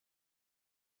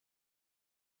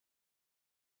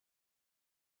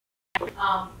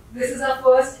This is our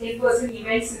first in-person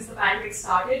event since the pandemic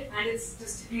started, and it's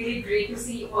just really great to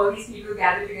see all these people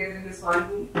gather together in this one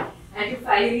room and to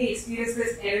finally experience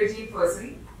this energy in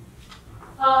person.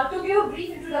 To give a brief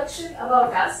introduction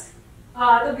about us,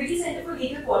 the Vidhi Centre for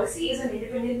Legal Policy is an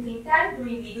independent think tank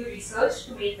doing legal research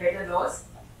to make better laws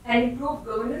and improve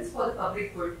governance for the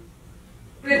public good.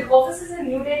 With offices in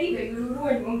New Delhi,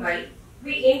 Bengaluru and Mumbai,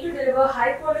 we aim to deliver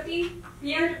high-quality,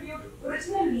 peer-reviewed,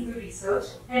 original legal research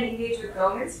and engage with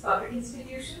governments, public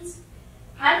institutions,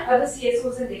 and other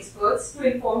CSOs and experts to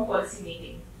inform policy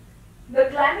making. The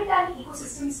Climate and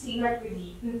Ecosystems team at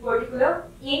Vidhi, in particular,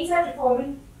 aims at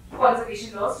reforming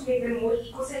conservation laws to make them more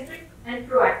eco-centric and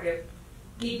proactive.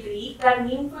 We believe that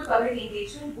meaningful public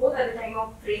engagement, both at the time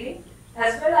of framing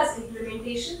as well as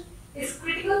implementation, is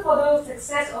critical for the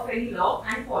success of any law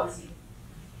and policy.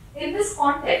 In this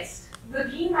context, the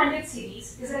Green Mandate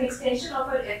series is an extension of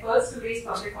our efforts to raise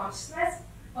public consciousness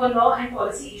on law and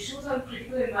policy issues on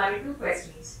critical environmental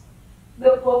questions.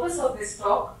 The purpose of this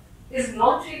talk is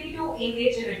not really to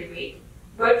engage in a debate,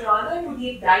 but rather to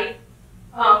deep dive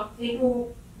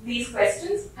into these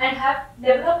questions and have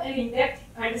developed an in-depth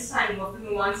understanding of the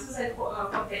nuances and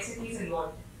complexities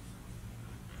involved.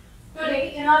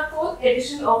 Today, in our fourth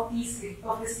edition of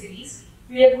this series,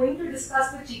 we are going to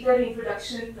discuss the Cheetah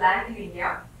Reintroduction plan in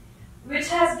India, which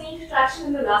has gained traction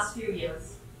in the last few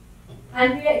years.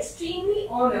 And we are extremely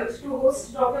honored to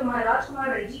host Dr.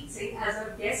 Ranjitsinh as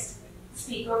our guest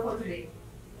speaker for today.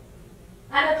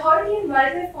 An authority in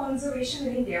wildlife conservation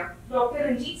in India, Dr.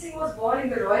 Ranjitsinh was born in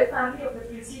the royal family of the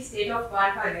princely state of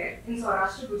Baikaner in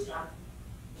Saurashtra, Gujarat.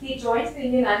 He joined the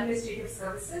Indian Administrative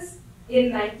Services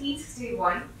in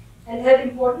 1961 and held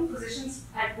important positions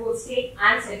at both state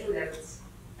and central levels.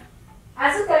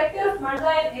 As a collector of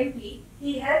Madhya M.K,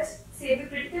 he helped save the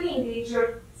critically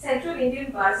endangered Central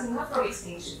Indian Barasingha from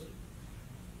extinction.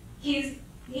 He is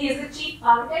the chief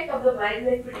architect of the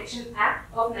Wildlife Protection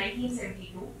Act of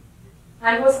 1972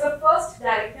 and was the first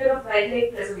director of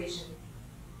wildlife preservation.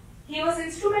 He was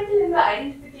instrumental in the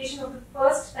identification of the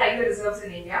first tiger reserves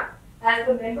in India as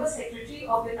the member secretary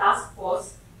of the task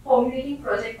force formulating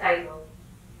Project Tiger.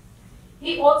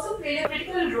 He also played a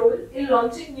critical role in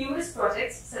launching numerous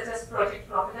projects such as Project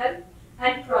Crocodile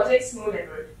and Project Snow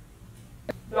Leopard.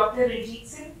 Dr.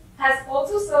 Ranjitsinh has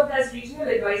also served as regional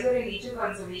advisor in nature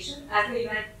conservation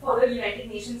for the United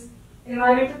Nations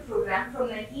Environmental Programme from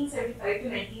 1975 to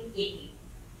 1980.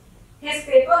 His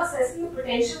paper assessing the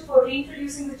potential for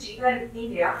reintroducing the cheetah in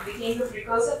India became the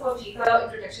precursor for Cheetah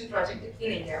Introduction Project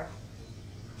in India.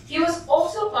 He was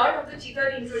also part of the Cheetah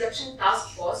Reintroduction Task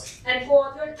Force and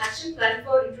co-authored Action Plan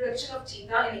for Introduction of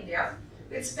Cheetah in India,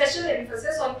 with special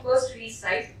emphasis on first release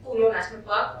site, Kuno National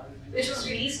Park, which was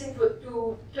released in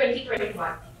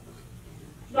 2021.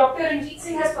 Dr.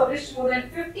 Ranjitsinh has published more than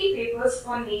 50 papers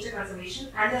on nature conservation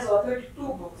and has authored 2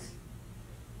 books.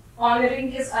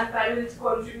 Honoring his unparalleled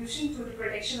contribution to the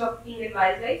protection of Indian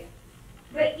wildlife,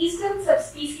 the eastern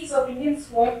subspecies of Indian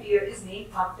swamp deer is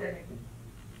named after him.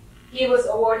 He was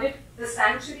awarded the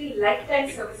Sanctuary Lifetime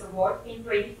Service Award in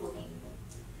 2014.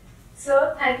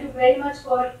 Sir, thank you very much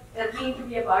for agreeing to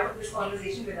be a part of this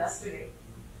conversation with us today.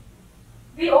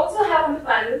 We also have on the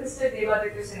panel Mr.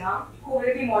 Sinha, who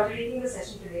will be moderating the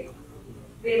session today.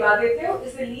 Devaditya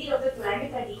is the lead of the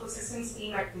Climate and Ecosystems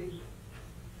team at Vidhi.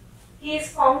 He is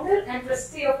founder and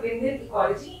trustee of Indian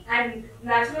Ecology and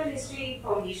Natural History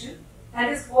Foundation and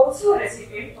is also a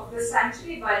recipient of the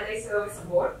Sanctuary Wildlife Service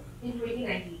Award in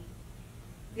 2019.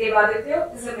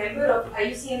 Devaditya is a member of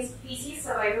IUCN's Species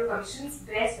Survival Commission's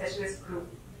Bear Specialist Group.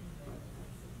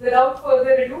 Without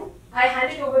further ado, I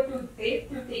hand it over to Dev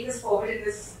to take us forward in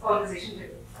this conversation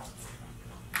today.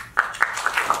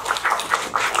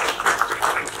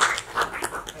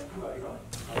 Thank you, Ariga.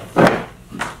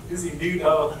 It is indeed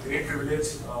a great privilege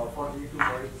for me to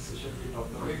moderate this session with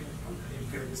Dr.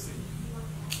 M.K.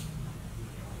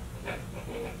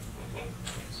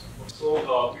 So,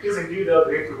 it is indeed a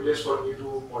great privilege for me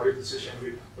to moderate this session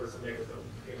with a person like Dr.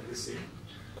 M.K.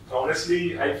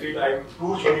 Honestly, I feel I am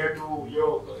too junior to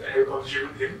have a conversation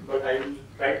with him, but I will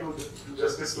try to do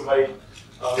justice to my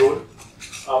role.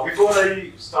 Before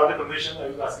I start the conversation, I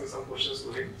will be asking some questions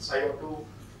to him. So I want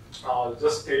to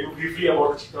just tell you briefly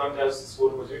about the Cheetah Introduction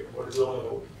Project, what it is all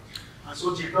about.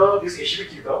 So cheetah, this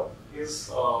Asiatic cheetah, is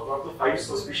one of the 5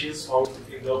 subspecies found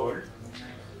in the world,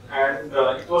 and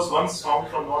it was once found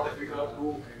from North Africa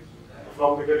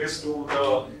from Middle East to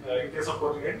the Indian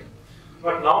subcontinent.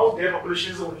 But now their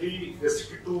population is only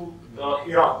restricted to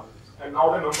Iran, and now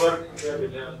the number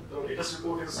in the latest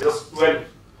report is just 12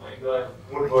 in the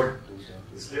whole world.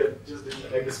 It's just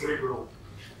like decimally below.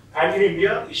 And in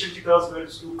India, Asian cheetahs were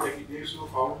used to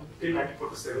found till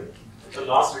 1947. The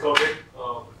last recorded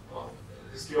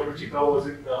history of a cheetah was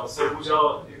in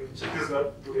Sarguja in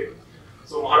Chhattisgarh today.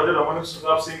 So Maharaja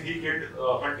Ramanujam Singh, he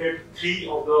hunted 3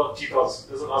 of the cheetahs.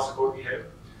 That's the last record we have.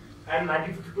 And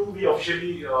 1952, we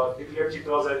officially declared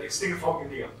cheetahs as extinct from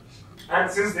India. And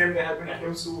since then, there have been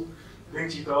attempts to bring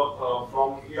cheetah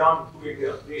from Iran to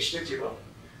India, the Asian cheetah,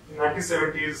 in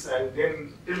 1970s and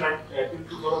then till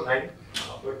 2009,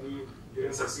 but we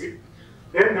didn't succeed.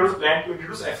 Then there was a plan to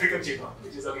introduce African cheetah,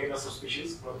 which is again a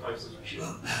subspecies, one of the 5 subspecies,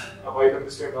 by the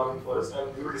Ministry of Environment Forest,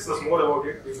 and we will discuss more about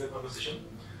it in the conversation.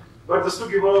 But just to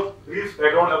give a brief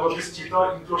background about this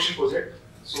Cheetah Introduction Project,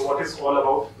 so what is all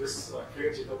about this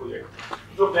African Cheetah Project?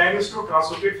 The plan is to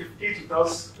translocate 50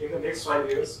 cheetahs in the next 5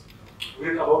 years,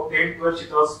 with about 10-12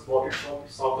 cheetahs brought from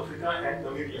South Africa and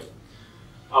Namibia.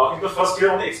 In the first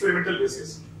year on the experimental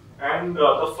basis. And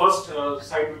the first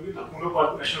site will be the Kuno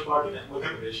Palpur National Park in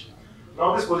Madhya Pradesh.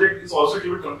 Now this project is also a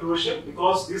little bit controversial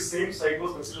because this same site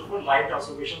was considered for line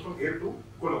transformation from here to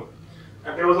Kuno.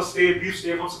 And there was a brief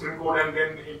stay from Supreme Court, and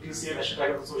then NTC and National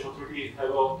Tiger Conservation Authority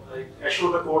have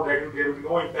assured the court that there will be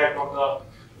no impact on the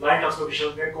line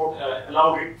transformation. Then court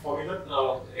allowed it forming an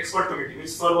expert committee,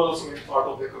 which Sir was also made part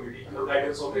of the committee under the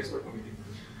guidance of the expert committee.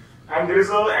 And there is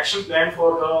an action plan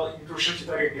for the Introduction of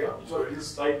Cheetah in India, which was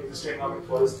released by Ministry of Environment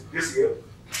Forest this year.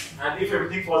 And if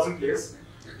everything falls in place,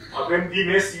 then we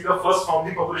may see the first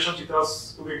founding population of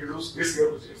cheetahs to be introduced this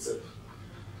year itself.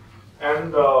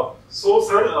 And so,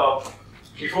 sir,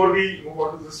 before we move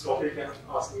on to this topic and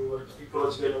ask you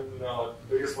ecological and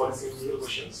various policy and legal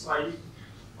questions, I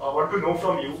want to know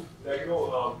from you that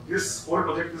this whole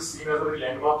project is seen as a very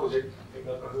landmark project in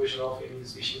the conservation of any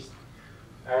species.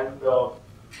 And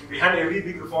behind every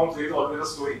big reform, there is always a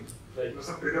story, like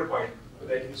some trigger point,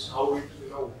 like how it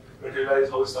materialized,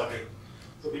 how it started.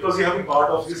 So because you have been part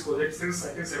of this project since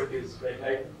 1970s,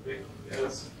 like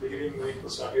beginning when it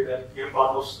was started, and you have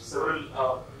part of several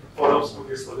follow-ups to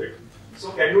this project.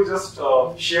 So can you just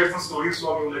share some stories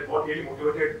from you, like what really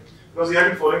motivated? Because you have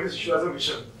been following this issue as a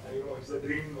mission, and it's a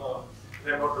dream,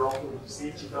 if I'm not wrong, to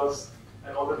see cheetahs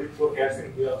and all the big 4 cats in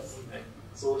India sometime.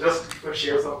 So just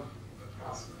share some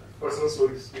personal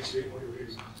stories which really motivated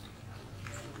you.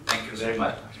 Thank you very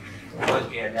much.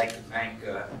 Firstly, I'd like to thank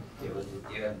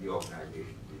Ranjitsinh and the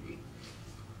organization Vidhi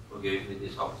for giving me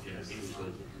this opportunity,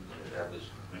 because as I was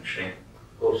mentioning,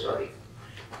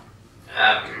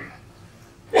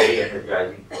 very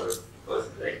energizing for a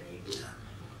person like me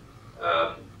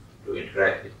to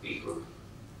interact with people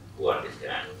who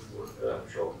understand, who I'm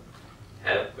sure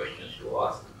have questions to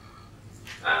ask,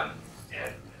 and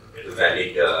to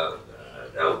valid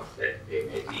doubts that they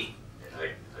may be, and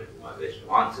I'll do my best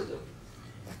to answer them.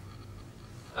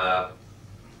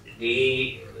 The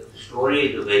story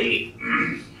is a very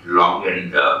long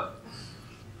and a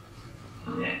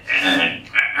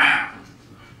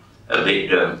bit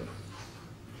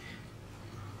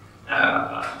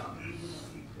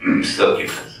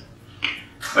circuitous,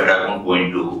 but I won't go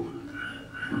into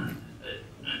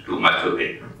too much of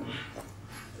it.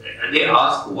 They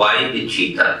ask why the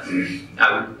cheetah.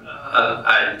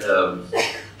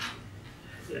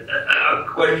 A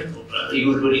question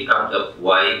usually comes up,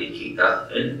 why the cheetah?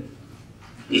 And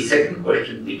the second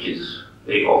question, which is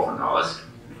very often asked,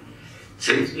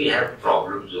 since we have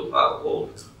problems of our own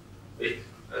with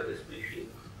other species,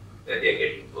 that they are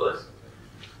getting worse,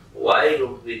 why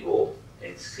don't we go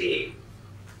and save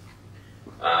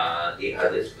the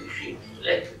other species,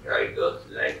 like the tigers,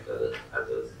 like the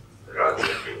others, rather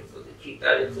than going for the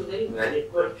cheetah? It's a very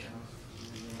valid question.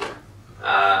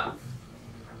 At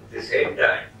the same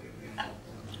time,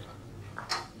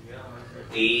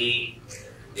 the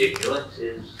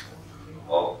nuances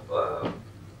of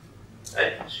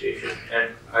administration, and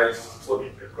I'll put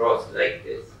it across like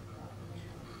this.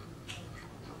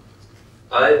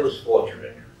 I was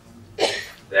fortunate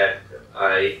that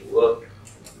I worked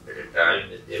at a time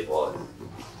when there was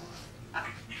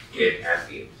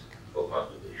ambience for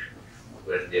conservation,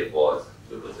 when there was,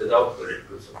 because without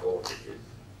political support it is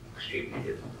extremely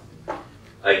difficult.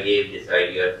 I gave this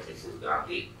idea to Mrs.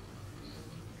 Gandhi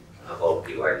about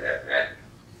the Wildlife Act,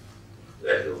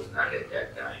 where there was none at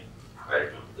that time. I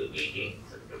remember the meeting,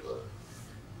 September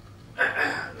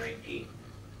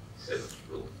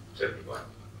 1972, 71.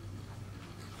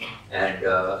 And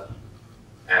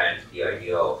the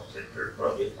idea of central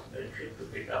projects, and she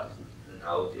took it up. And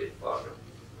now they're part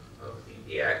of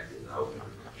the Act is now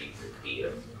 50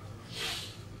 years.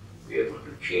 We are going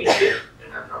to change it,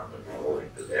 and I'm not going to go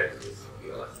into that because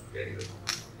we are very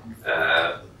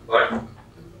but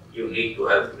you need to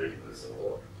have political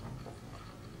support.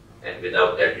 And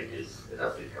without that, it is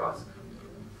enough to ask.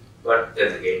 But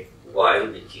then again, why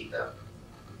the cheetah?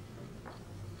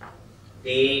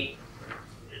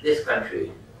 This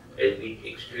country has been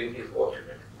extremely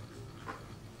fortunate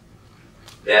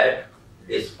that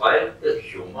despite the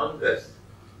humongous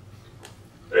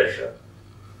pressure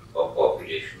of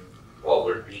population,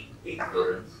 poverty,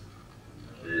 ignorance,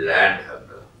 land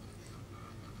hunger,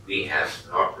 we have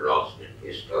not lost in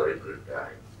historical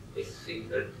time a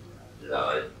single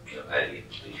large alien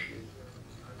species,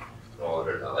 nor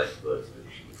a large bird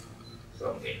species.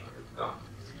 Some may not have come,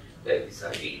 like the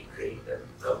Siberian crane that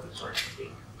comes on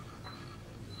thing.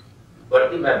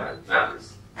 But the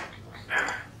mammals,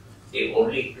 the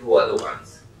only two other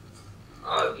ones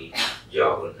are the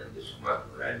Javan and the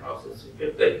Sumatran rhinoceros, which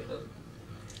are very familiar.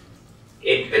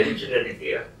 In peninsular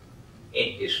India,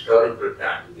 in historical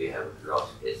times, we have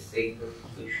lost a single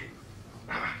species.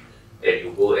 And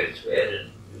you go elsewhere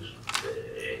and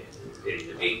there is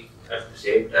a big, at the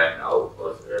same time now, of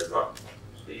course, there are a lot of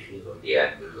species on the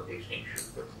anvil of extinction,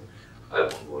 but I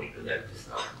won't go into that just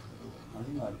now.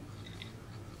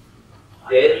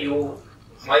 There you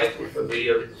might be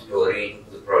familiar with the story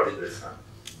of the prodigal son.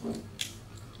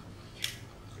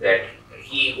 That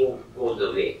he who goes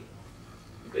away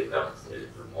becomes a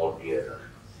little more dearer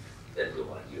than the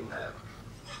one you have.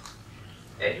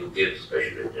 And you give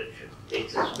special attention.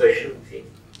 It's a special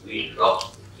thing. We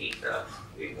lost the cheetah,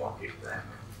 we want it back.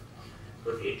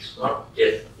 But it's not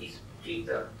just the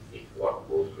cheetah, it's what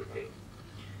goes with it.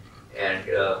 And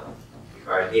if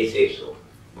I may say so,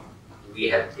 we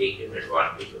have taken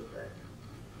advantage of that.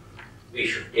 We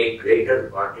should take greater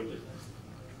advantage of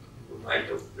that. You might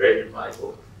have read in my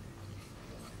book,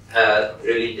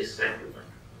 religious sentiment,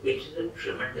 which is a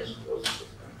tremendous force in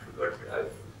this country,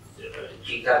 but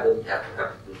cheetah doesn't have to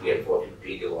happen to be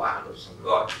unfortunately the one of some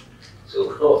god. So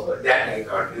that I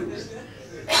can't use.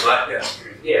 But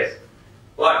yes,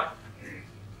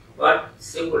 but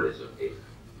symbolism is.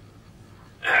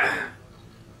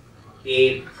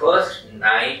 The first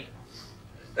 9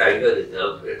 tiger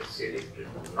reserves were selected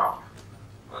not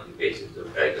on the basis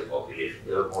of tiger population.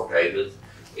 There were more tigers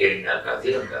in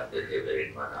Kaziranga than there were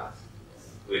in Manas.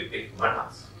 We picked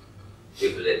Manas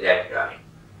because at that time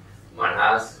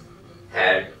Manas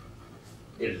had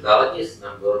the largest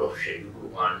number of Schedule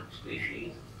 1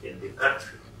 species in the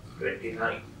country,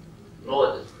 29. No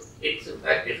other. It's a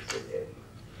magnificent area.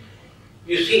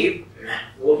 You see,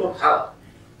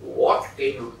 what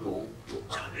can you do to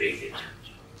upgrade it?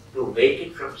 To make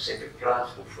it from second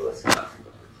class to first class,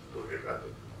 put it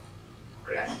rather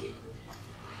crassly.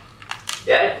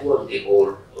 That was the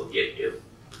whole objective.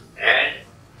 And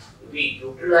we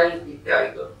utilized the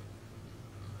tiger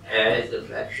as a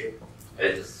flagship,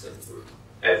 as a symbol,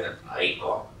 as an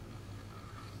icon,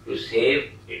 to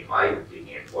save, in my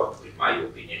opinion, what in my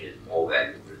opinion is more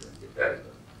valuable than the tiger,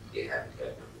 the habitat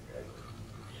of the tiger.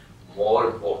 More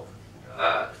important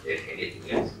than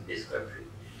anything else in this country,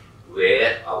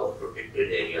 where our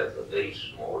protected areas are very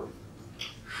small,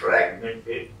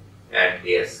 fragmented, and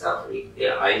they are suffering. They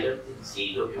are islands in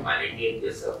seas of humanity, and they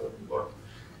are suffering from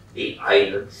the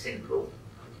island syndrome.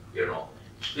 You know,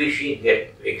 species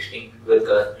get extinct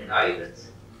quicker in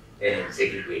islands than in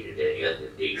segregated areas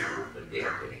that they do when they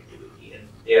have connectivity. And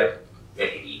there are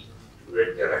many reasons to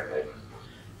read there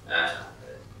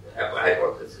are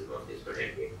hypotheses on this, but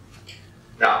anyway.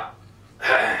 Now,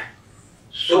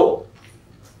 so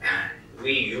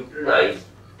we utilize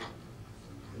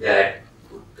that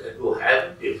to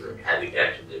have different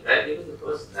habitats in the tiger in the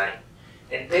first 9,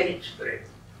 and then it spread.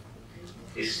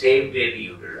 The same way we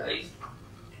utilize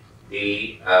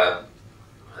the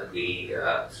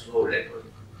snow leopard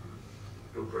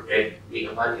to protect the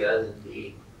Himalayas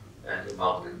and the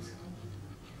mountains.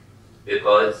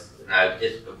 Because I've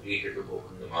just completed a book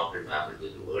on the mountain mammals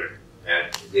of the world,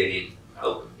 and there is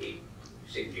out of the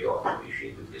 60 odd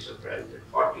species, you'll be surprised that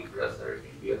 40 plus are in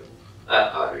India,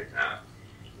 are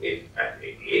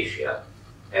in Asia,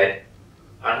 and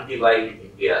undivided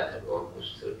India has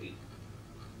almost 30.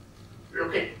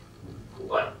 Look at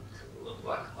one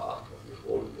half of the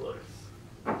whole world.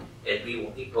 And we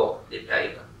only talk the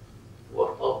tiger.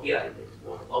 What about the islands?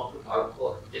 What about the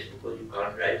Malkor? Just because you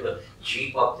can't drive a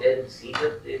jeep up there and see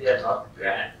them, they are not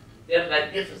grand. They are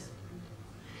magnificent.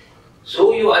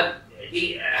 So you are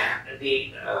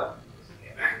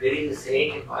there is a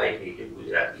saying in my native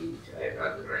Gujarati, which I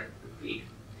rather like to repeat.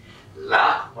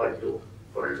 Lakh maldo,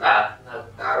 for lakh na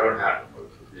taran animal,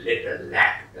 let a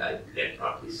lakh die, let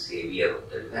not the savior of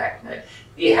the lakh die.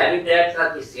 The habitats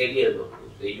are the saviors of those.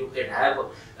 So you can have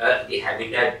the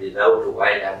habitat without a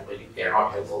wild animal, you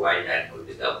cannot have a wild animal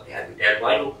without the habitat.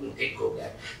 Why don't you think of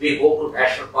that? We go to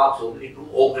national parks only to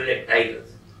ogle at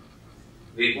tigers.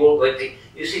 We go by the,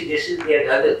 you see, this is the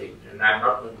other thing, and I'm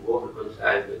not going to go because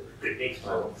I have critiques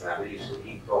my own family, so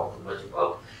he talked too much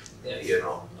about,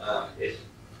 this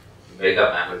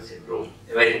mega mammal syndrome.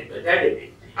 That is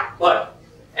it. But,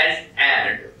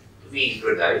 and we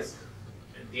utilized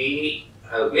the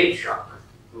whale shark.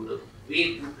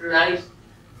 We utilized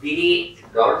the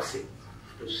dolphin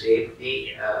to save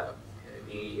the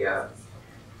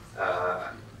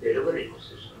river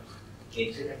ecosystem.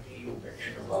 Incidentally, you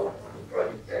mentioned about the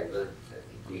Project Tiger, I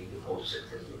think being the most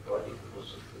successful project,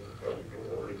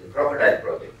 overall is the crocodile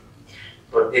project.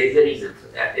 But there is a reason for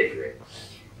that anyway.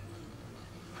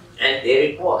 And there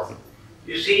it was.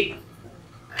 You see,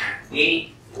 the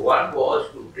one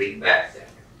was to bring back that.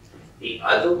 The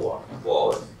other one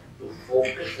was to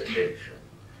focus attention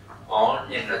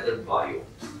on another biome.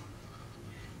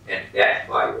 And that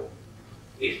biome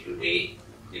is today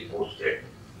the most threatened.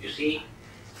 You see,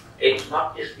 it's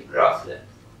not just the grassland,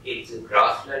 it's a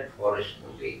grassland forest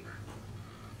mosaic.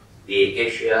 The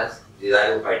acacias, the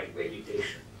xylophytic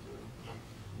vegetation,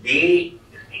 the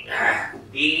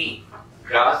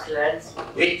grasslands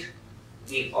with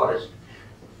the forest.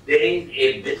 There is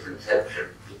a misconception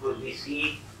because we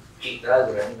see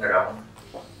cheetahs running around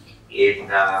in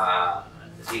the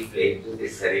plains of the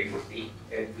Serengeti,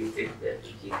 and we think that the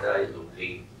cheetah is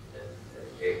only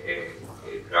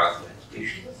a grassland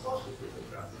species. Of course, it is a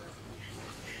grassland.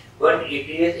 But it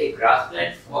is a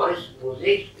grassland forest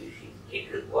mosaic species.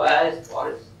 It requires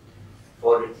forest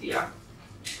for its young.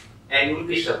 And you will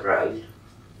be surprised,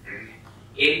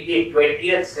 in the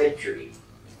 20th century,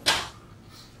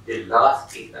 the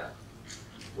last cheetah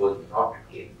was not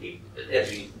in the, there are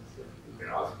reasons, you can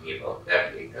ask me about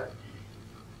that later.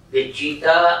 The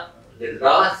cheetah, the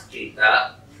last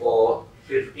cheetah for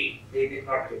 50, they did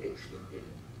not get extinct in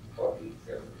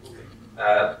 47.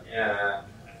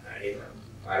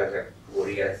 Madhya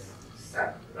Korea's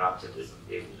son, Ranjitsinh,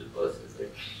 was the person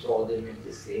that saw them in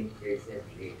the same place and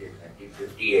late in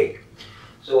 1958.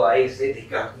 So I say they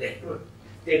got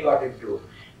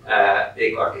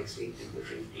extinct in the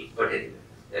 50s, but anyway,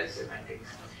 that's semantics.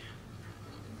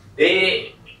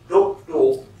 They took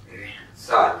to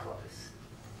Sal forest.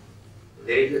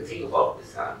 There is a thing about the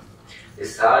Sal. The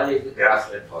Sal is the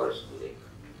grassland forest today,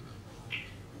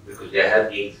 because they have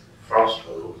these frost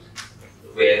hollows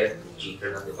where the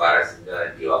cheetah and the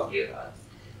barasingha and the ogier are.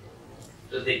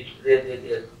 So the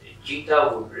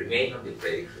cheetah would remain on the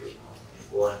periphery,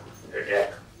 go and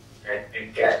attack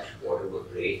and catch whatever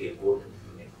prey they go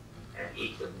and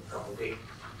eat them and come away.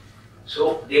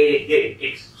 So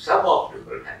it's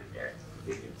suboptimal habitat.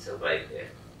 They can survive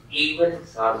there, even in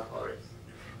Sal forest,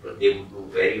 but they would do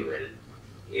very well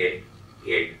in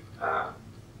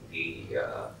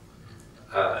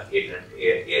an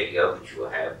area which will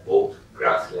have both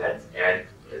grasslands and,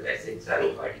 as I said,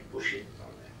 xylophytic bushes and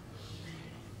all that.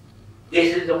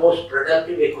 This is the most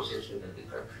productive ecosystem in the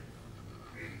country.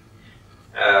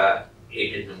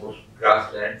 It is the most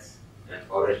grasslands and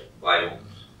forest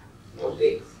biomes,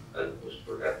 mosaics are the most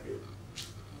productive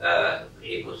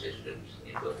ecosystems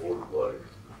in the whole world.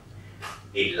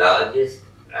 The largest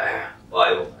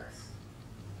biomass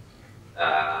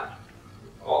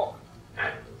of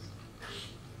animals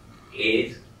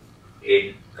is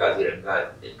in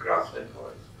Kaziranga, in grassland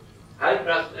forest. High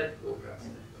grassland, low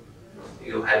grassland.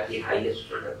 You have the highest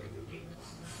productivity.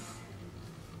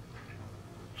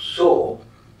 So,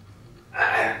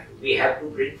 we have to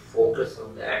bring focus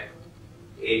on that.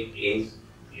 It is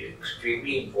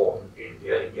extremely important.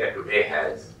 India today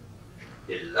has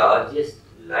the largest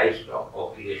livestock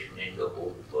population in the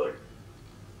whole world.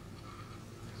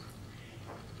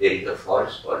 There is a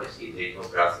forest policy, there is no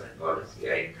grassland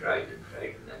policy. I tried and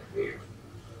that failed.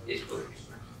 It's good.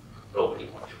 Nobody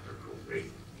wants to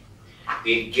appropriate.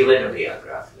 We've given away our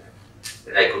grassland.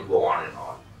 And I could go on and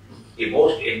on. The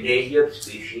most endangered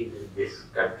species in this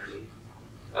country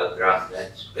are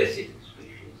grassland specific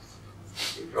species.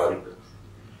 The floricans,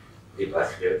 the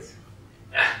bustards,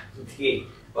 the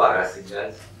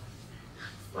barasingas,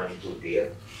 Manipur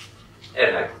deer,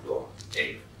 and I could go on.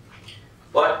 Anyway.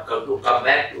 But to come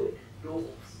back to it, to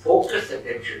focus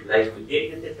attention like we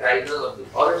did with the tiger on the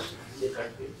forest in the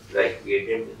country, like we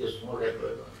did with the snow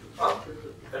leopard on the mountains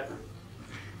of the country,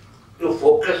 to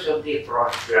focus on the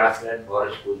grassland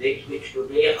forest mosaics, which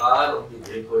today are on the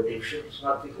brink of extinction. It's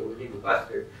not only the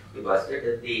bustard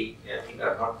and the thing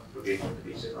are not today going to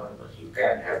be synonymous. You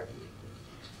can have the,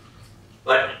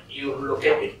 but you look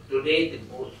at it today, the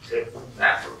most threatened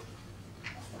mammal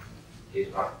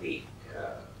is not the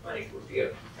Manipur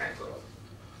deer, thank God.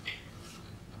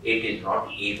 It is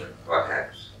not even,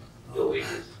 perhaps, though it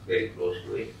is very close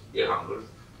to it, the humble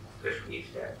Kashmir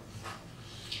stag,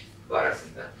 Barasin.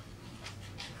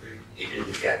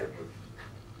 catapult,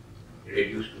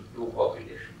 reduced to 2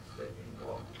 populations that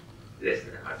involved less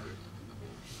than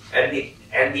 100.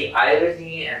 And the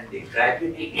irony and the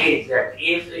tragedy is that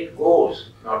if it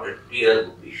goes, not a tear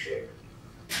would be shed.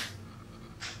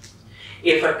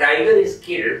 If a tiger is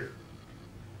killed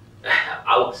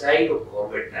outside of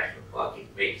Corbett National Park,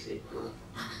 it makes it to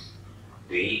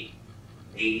the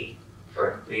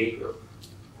front page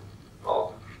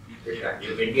of the Times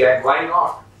of India, and why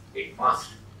not? It must.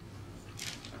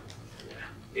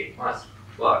 It must.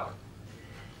 But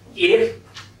if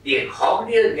the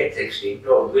hogtail gets extinct,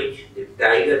 on which the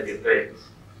tiger depends,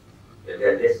 and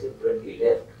there are less than 20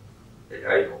 left that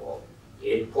I know of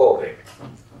in Corbett,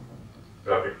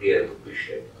 not a tear would be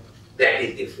shed. That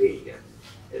is the failure.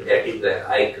 And that is where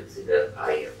I consider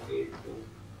I have failed too.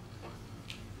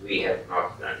 We have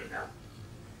not done enough.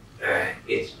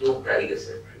 It's too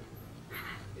tiger-centric.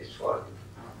 It's for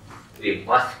we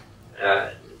must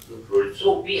do it.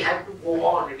 So we have to go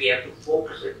on and we have to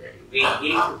focus on that. We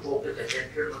need to focus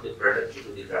attention on the productivity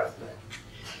of the grassland.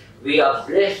 We are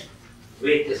blessed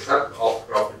with the sun of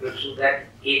tropical so that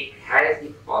it has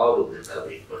the power of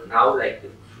recovery. But now, like the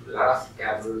last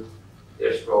camel,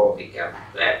 the straw on the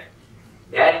camel's back,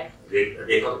 that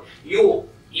recovery.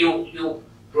 You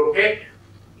protect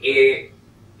a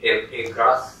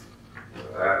grass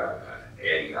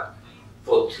area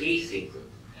for 3 seasons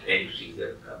when you see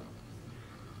them come.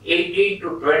 18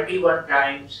 to 21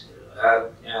 times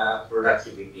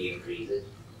productivity increases.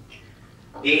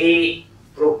 The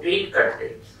protein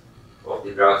contents of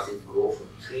the grasses grow from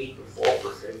 3 to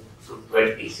 4% to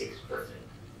 26%.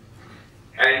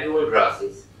 Annual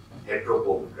grasses,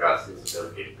 heteropogon grasses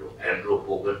turned into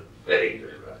andropogon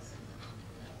perennial grasses.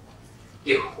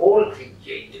 The whole thing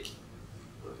changes.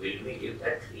 Will we give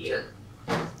that 3 years?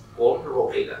 Corn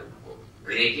rotega,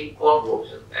 grazing corn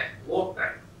rows and back, more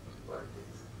time.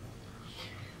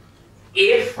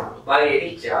 If by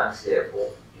any chance,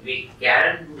 therefore, we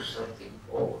can do something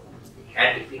forward,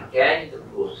 and if we can in the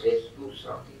process do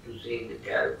something to save the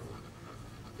caribou,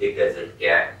 the desert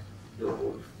cat, the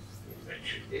wolf, you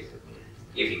mentioned this,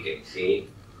 if we can save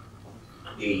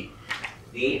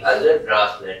the other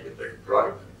grassland dependent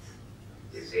products,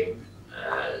 the same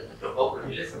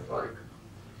topography lesson product.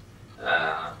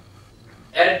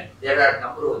 And there are a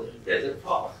number of desert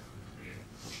forests.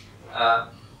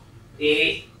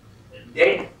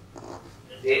 Then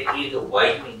there is a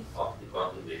widening of the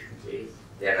conservation base.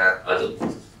 There are other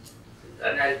moves.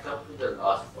 And I'll come to the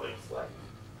last point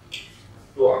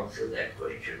to answer that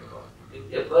question.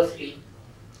 Firstly,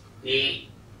 the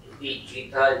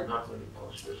cheetah is not going to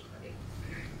cost us money.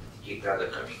 Cheetahs are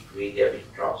coming free, they have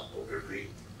been transported free.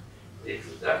 This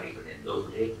was done even in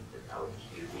those days, and now it's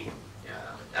still being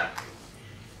done.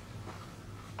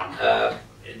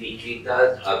 The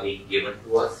cheetahs are being given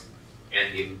to us,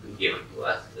 and they will be given to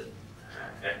us.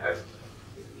 And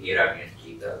the Iranian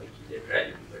cheetah, which is a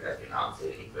tragedy, but I can answer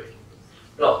any question.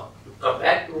 Now, to come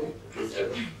back to this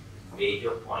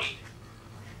major point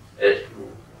as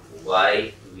to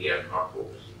why we are not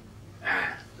focusing.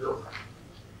 Look,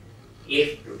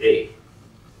 if today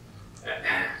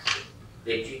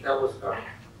the cheetah was coming,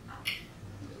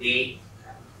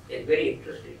 it's very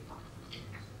interesting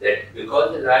that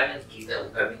because the lion and cheetah were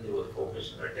coming, they were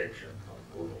focusing attention on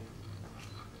Kuno.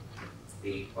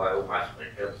 The biomass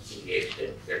momentum to the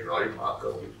extent that Roy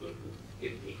Marker, who is going to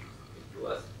give to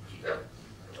us cheetah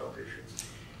population,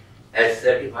 has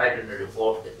certified in a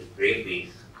report that the prey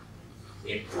base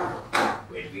in Kuno,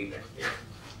 when we went there,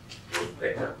 was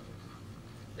better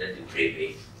than the prey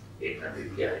base in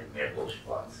Namibia and most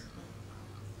parts,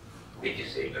 which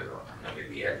is saying a lot.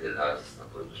 Namibia has the largest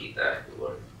number of cheetah in the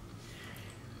world.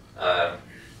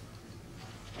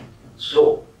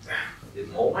 So, the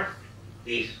moment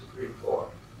the Supreme Court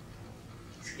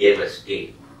gave a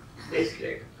stay,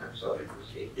 misled, I'm sorry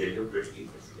to say, deliberately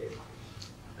misled.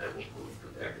 I won't go into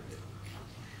that again.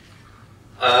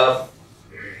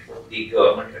 The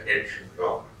government attention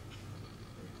dropped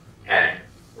and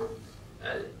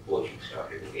poaching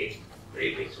started again,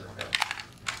 very big on that.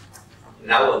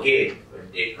 Now again,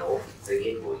 when they know, it's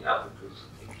again going up into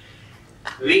something.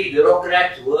 We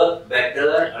bureaucrats work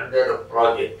better under a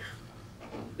project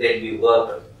than we work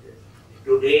under.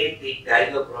 Today, the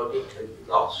Tiger project has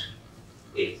lost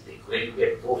its thing. When you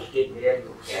get posted there,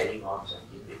 you're carrying on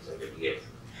something that somebody else.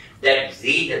 That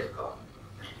zeal has gone.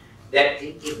 That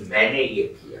thing is मैंने ये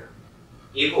किया.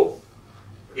 Ego.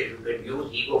 But if you can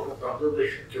use ego for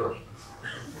conservation, क्यों नहीं?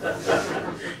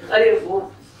 अरे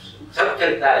वो सब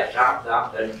चलता है शाम दाम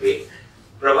दंड पे.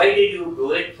 Provided you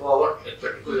do it for a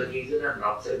particular reason and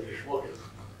not selfish motive.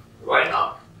 Why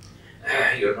not?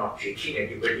 You're not cheating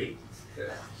anybody.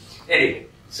 Anyway,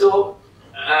 so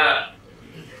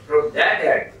from that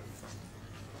angle,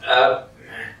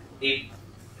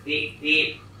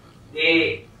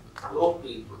 those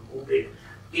people who did,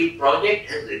 the project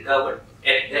has recovered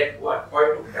at that one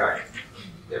point of time.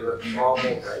 There were far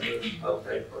more drivers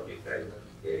outside project drivers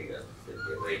areas than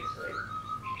there were inside.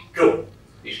 True,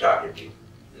 we started with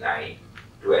 9,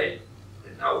 12,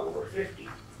 and now over 50.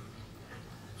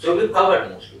 So we covered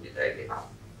most of the tigers.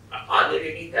 Are there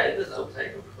any tigers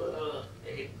outside of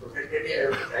any protected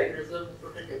area? Tigers are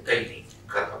protected.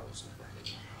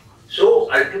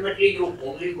 So ultimately, you're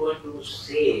only going to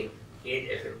save in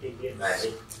effectively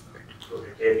managed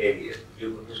protected areas.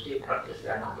 You're going to save not just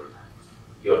animal,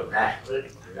 your natural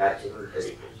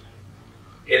heritage,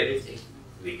 everything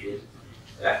which is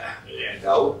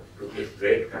endowed to this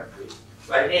great country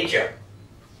by nature.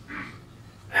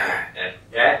 And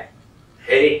that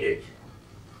heritage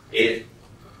is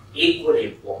equally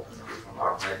important, if not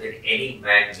more than any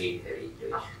man-made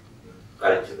heritage,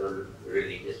 cultural,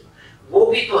 religious. वो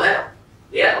भी तो है.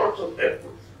 They are also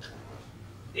temples.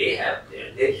 They have,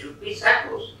 there should be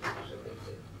sacros.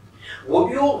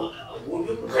 Would you,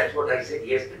 that's what I said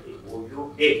yesterday, would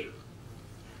you dig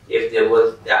if there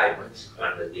was diamonds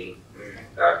under the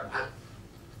Taj Mahal?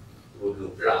 Would you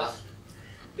blast,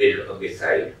 build a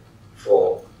missile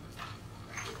for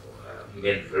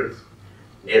minerals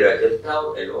near Ajanta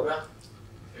or Ellora?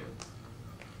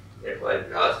 That was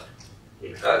blast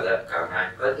in Kazakh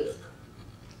and Kazakh.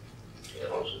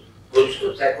 Also, good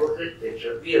to psychosis, there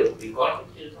should be a beacon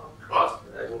which is not crossed,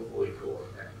 and I won't go into all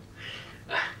that.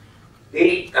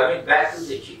 Coming back to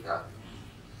the cheetah,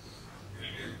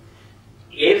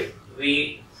 if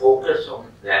we focus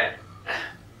on that,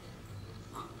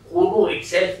 Kuno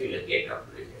itself will get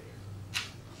upgraded.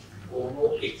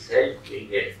 Kuno itself will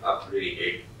get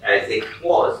upgraded as it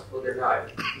was for the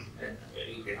lion. And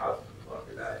you can ask about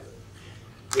the lion.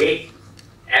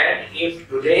 And if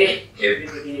today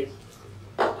everybody is,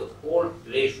 the whole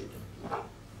place is,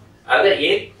 अगर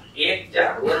एक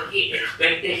जानवर की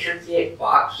expectation से एक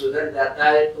पाक सुधर जाता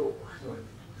है तो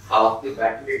half the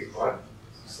battle is gone.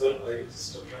 Sir, I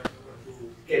just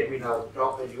Can we now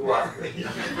talk and you ask me?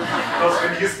 because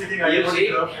when he's speaking, I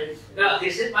Now,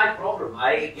 this is my problem.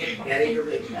 I get carried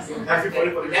away. Thank you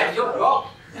for it. That's your job.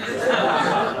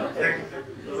 Thank you.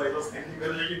 Because I was thinking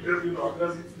that you interview not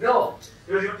because No.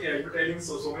 Because you're telling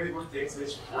so many good things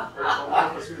which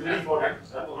are really important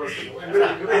for us to know. And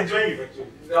we're enjoying it actually.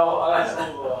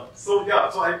 No. So I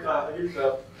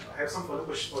will have some further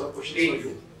questions for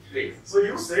you. Please. So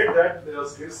you said that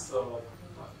there's this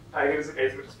tiger is a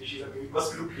charismatic species and we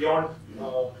must look beyond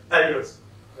tigers,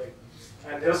 right?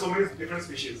 And there are so many different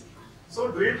species. So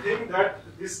do you think that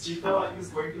this cheetah is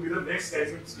going to be the next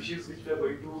charismatic species which we are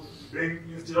going to bring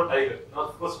instead of tiger? Now,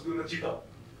 of course, we do the cheetah.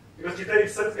 Because cheetah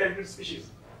itself is a charismatic species.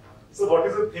 So what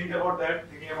is the thing about that?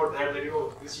 Thinking about that, you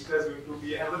know, this cheetah is going to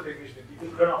be another definition. People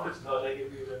run after cheetah like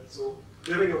everywhere. So,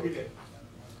 do you have any opinion?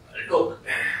 Look,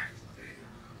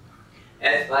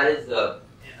 as far as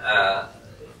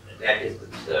that is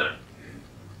concerned,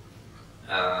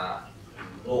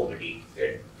 nobody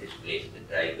can displace the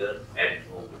tiger and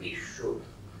nobody should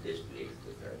displace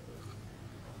the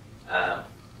tiger.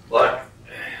 But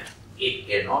it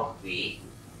cannot be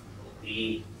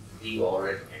the all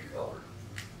and end all.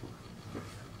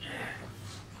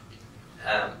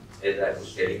 As I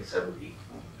was telling somebody,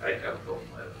 I come from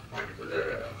a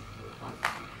particular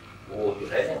वो जो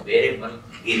है ना मेरे मन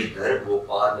गिरधर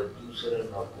गोपाल दूसरा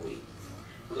न कोई.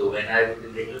 So when I was a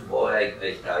little boy, I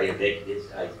read this,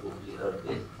 I totally heard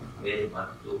this. मेरे मन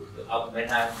तो अब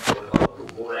when I'm about to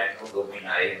go and domain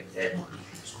I am then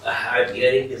I'm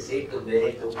hearing the same तो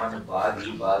मेरे तो मन बाग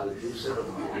ही बाग दूसरा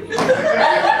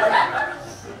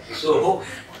so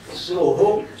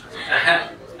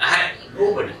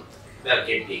nobody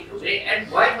can take away. And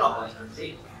why not? I can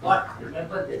say, but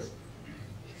remember this.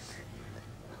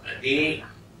 The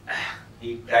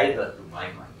tiger, to my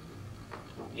mind,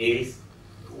 is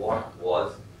what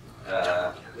was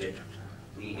when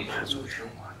the introduction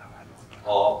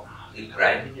of the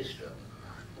Prime Minister,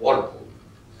 Walpole,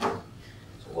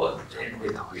 was then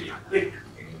with quit in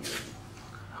India.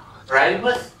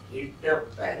 Primus inter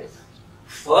pares,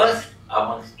 first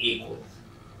amongst equals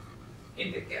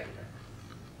in the cabinet.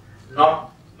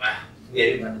 Not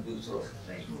very much दूसरों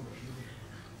नहीं.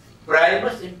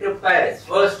 Primus inter pares,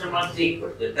 first amongst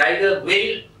equals. The tiger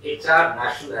will, it's our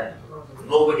national animal.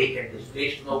 Nobody can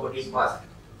displace, nobody must.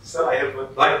 Sir, I have one.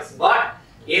 But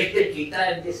if the cheetah,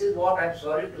 and this is what I'm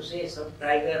sorry to say, some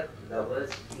tiger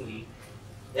lovers feel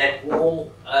that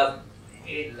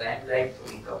limelight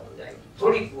थोड़ी कम हो जाएगी,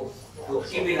 थोड़ी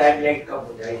सी भी limelight कम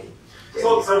हो जाएगी.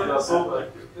 So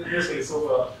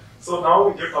now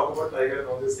we can talk about tiger and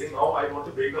all this thing. Now I want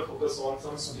to bring the focus on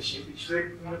some species which they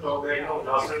talk that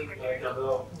last time like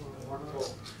other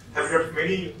habitat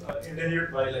many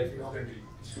endangered wildlife in our country.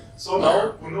 So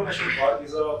now Kuno National Park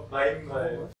is a prime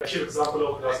special example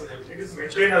of grassland habitat. It is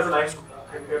maintained as a lion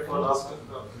habitat for the last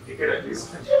decade at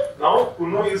least. Now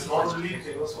Kuno is not only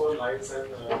famous for lions and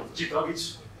cheetah,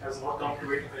 which has not come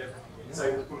to it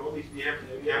inside Kuno. We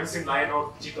haven't seen lion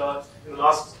or cheetah in the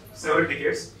last several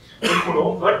decades in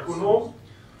Kuno, but Kuno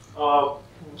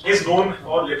is known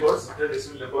for leopards,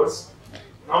 leopards.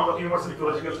 Now talking about some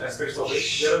ecological aspects of it,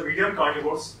 there are medium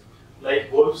carnivores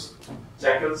like wolves,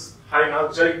 jackals, hyenas,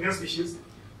 which are Indian species.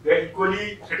 They are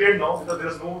equally threatened now because there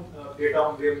is no data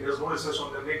on them, there is no research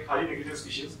on them. They are highly negligent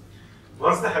species.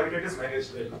 Once the habitat is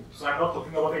managed well, so I am not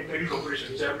talking about the inter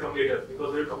cooperation, which I will come later,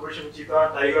 because there is cooperation with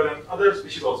cheetah, tiger, and other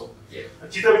species also. Yeah.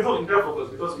 And cheetah with no inter-focus,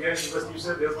 because we are investing, you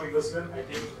said there is no investment. I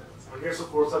think hundreds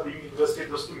of crores are being invested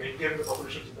just to maintain the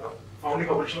population of cheetah, founding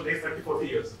population of the next 30-40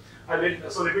 years.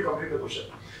 So let me complete the question.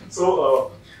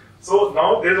 So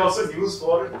now there is also news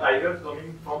for tiger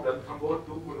coming from Ranthambore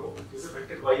to Kuno. This is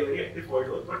affected by a very active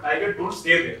corridor, but tiger don't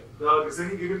stay there. The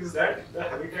reasoning given is that the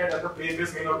habitat and the prey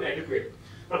base may not be adequate.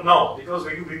 But now, because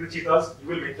when you bring the cheetahs, you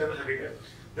will maintain the habitat.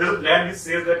 There is a plan which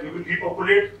says that we will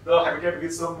repopulate the habitat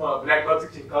with some black bugs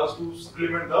and chinkas to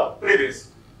supplement the prey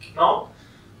base. Now,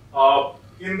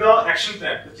 in the action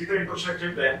plan, the Cheetah Introduction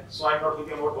Action Plan, so I am not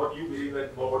talking about what you believe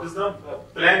and what is the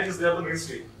plan is there, the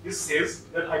ministry. It says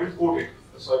that I will quote it,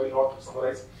 so I will not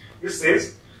summarize. It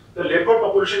says the leopard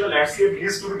population in the landscape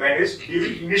needs to be managed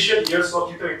during initial years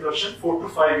of cheetah introduction, 4 to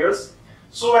 5 years,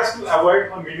 so as to avoid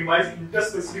or minimize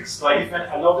interspecific strife and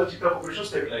allow the cheetah population to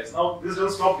stabilize. Now, this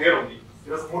doesn't stop there only.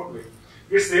 There is more to it.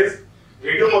 It says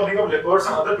radio modeling of leopards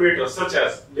and other predators such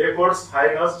as leopards,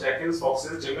 hyenas, jackals,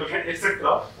 foxes, jungle cat,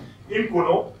 etc. in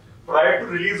Kuno prior to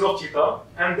release of cheetah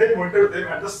and then monitor them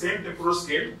at the same temporal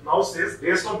scale. Now says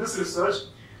based on this research,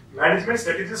 management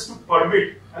strategies to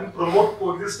permit and promote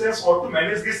coexistence or to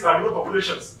manage these carnivore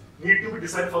populations need to be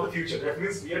decided for the future. That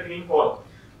means we are taking call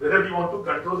whether we want to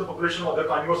control the population of other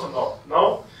carnivores or not.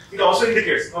 Now it also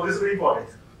indicates, now this is very important,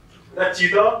 that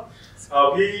cheetah,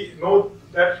 we know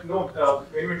that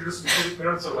when we introduce species, it may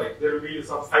not survive. There will be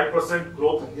some 5%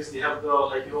 growth in this. They have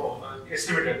the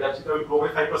estimated that cheetah will grow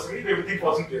by 5% if everything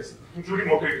falls in place, including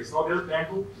mortalities. Now there is a plan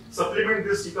to supplement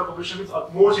this cheetah population with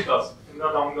more cheetahs in the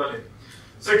down the lane.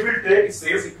 So it will take, it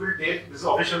says it will take, this is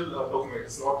official document,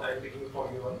 it's not I am taking it from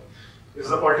anyone. This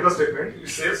is a political statement. It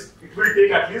says it will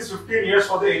take at least 15 years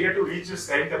for the area to reach its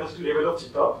carrying capacity level of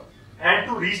cheetah and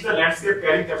to reach the landscape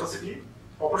carrying capacity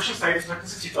population size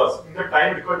 36 cheetahs in the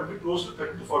time required will be close to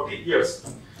 30 to 40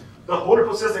 years. The whole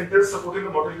process entails supporting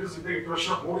the mortalities with the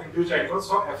introduction of more individual animals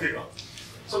from Africa.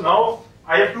 So now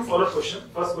I have two follow-up questions.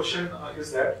 First question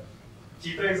is that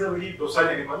cheetah is a very docile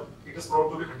animal. It is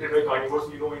prone to be hunted by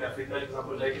carnivores. We know in Africa, for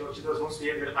example, like cheetahs don't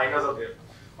stay there, hyenas are there.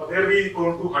 But there we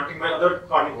prone to hunting by other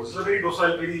carnivores. It's a very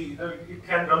docile, very it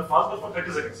can run fast, but for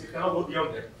 30 seconds. It cannot go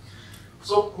beyond that.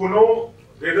 So Kuno,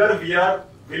 whether we are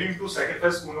willing to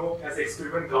sacrifice Kuno as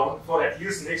experiment ground for at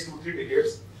least next 2-3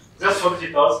 decades, just for the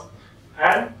cheetahs,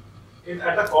 and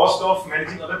at the cost of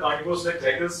managing other carnivores like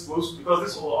jackals, wolves, because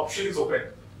this option is open.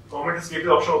 Government has kept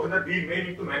the option open that we may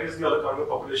need to manage the other carnivore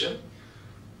population.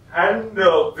 And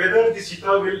whether the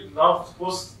cheetah will, now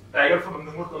suppose tiger from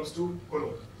Ranthambore comes to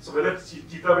Kuno, so whether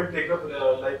cheetah will take up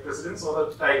like precedence or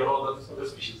the tiger or the other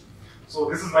species. So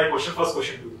this is my question, first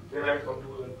question to you. Then I will come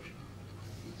to other question.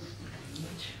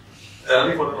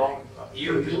 For the long.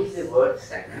 You use the word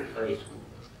sacrifice.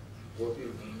 What do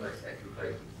you mean by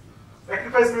sacrifice?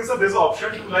 Sacrifice means that there is an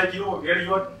option to where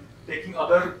you are keeping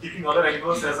other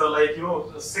animals as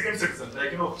a second citizen.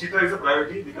 Cheetah is a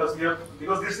priority because they are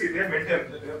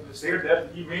maintained. They have said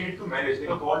that we may need to manage. They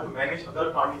are called to manage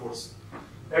other carnivores.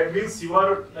 That means you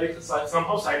are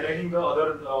somehow sidelining the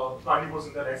other carnivores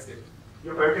in the landscape.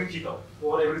 You are prioritizing cheetah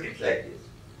over everything. It's like this,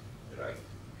 right?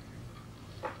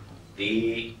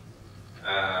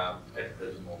 At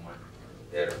this moment,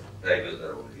 their tigers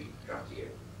are only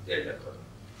transient. They are never.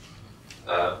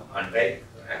 Unlike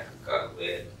Africa,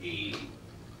 where the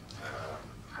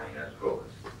hyenas grow,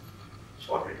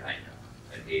 spotted hyena,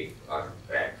 and they are in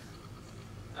fact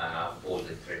pose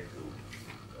a threat to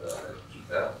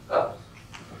cheetah cubs.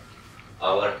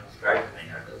 Our striped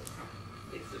hyena does.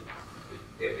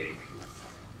 They're very few,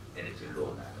 and it's a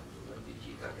lone animal, and the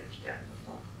cheetah can stand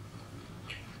alone.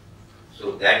 So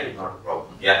that is not a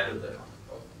problem. Jackals are not a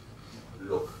problem.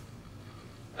 Look,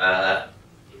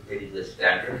 there is a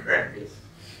standard practice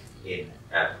in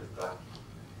Africa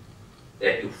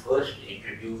that you first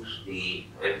introduce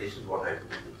and this is what I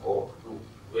told before, to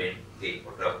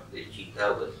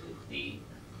cheetah versus the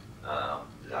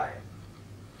lion.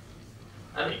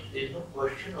 I mean, there is no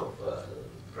question of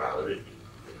priority.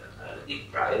 The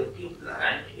priority of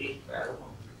lion is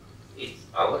paramount. It's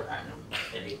our animal,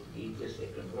 and it needs a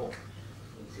second home.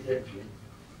 Incidentally,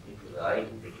 it was I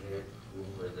who declared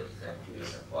Kuno as a sanctuary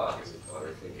and a park as a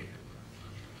forest area.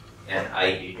 And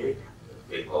I did it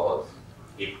because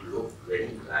it looked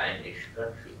very lionish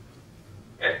country.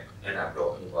 And I'm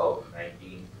talking about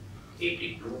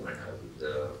 1982 when I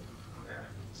was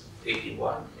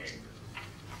 81, and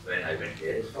when I went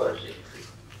there as forest secretary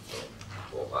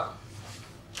for park.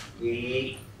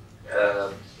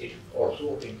 It's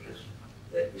also of interest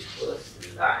that the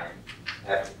first lion,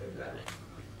 African lion,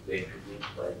 were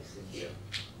introduced by this India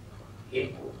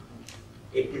in Kuno.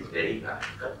 It is very lion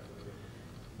country.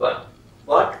 But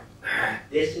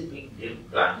this is being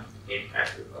done in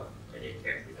Africa, and it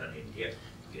can be done in India.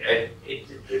 And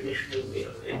it's a traditional way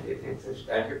of it. It's a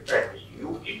standard practice.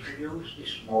 You introduce the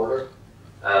smaller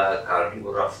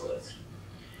carnivora first.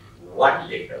 One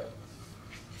later,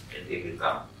 and they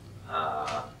become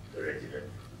the resident.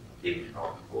 They will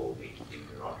not go away. They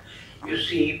will not. You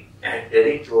see,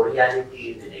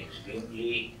 territoriality is an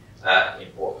extremely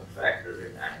important factor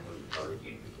in animal ecology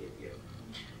and behavior.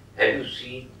 Have you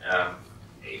seen,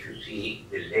 if you see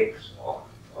the legs of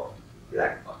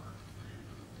black buck,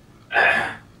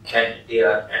 and they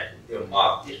are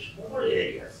marked in small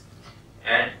areas,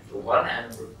 and one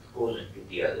animal goes into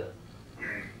the other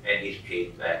and is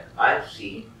chased back. I've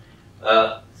seen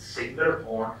a single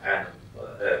horn animal,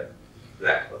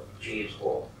 black buck, chase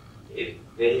off a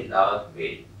very large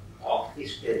male of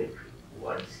his territory.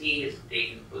 Once he is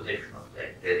taken possession of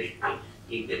that territory,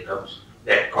 he becomes,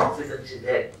 that confidence is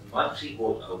there. Once he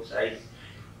goes outside.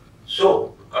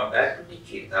 So, to come back to the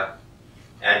cheetah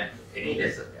and any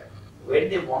lesser cat, when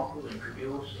they want to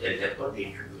introduce a leopard, they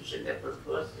introduce a leopard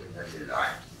first and then the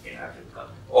lion in Africa.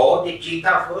 Or the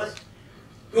cheetah first,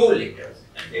 2 litters,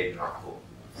 and they do not go.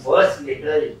 First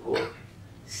litter is good.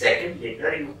 Second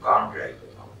litter, you can't drive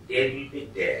them out. They will be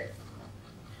there.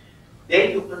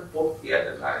 Then you can put the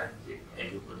other lions in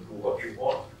and you can do what you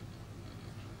want.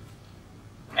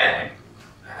 And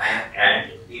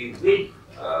they will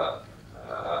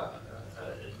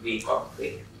be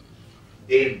conflict.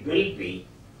 There will be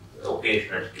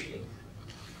occasional killings.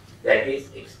 That is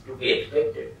to be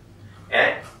expected.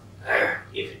 And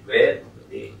if it were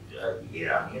the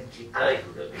Iranian cheetah, it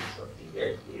would have been something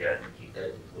else. The Iranian cheetah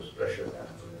is the most precious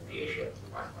animal in the Asia.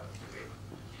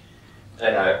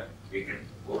 And we can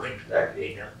go into that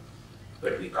later.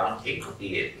 But we can't think of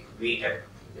the ethics.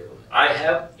 I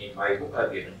have, in my book,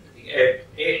 I've given an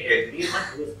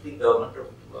agreement with the government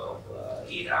of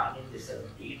Iran in the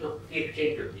 70s of the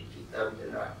exchange of the cheetah with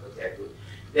Iran.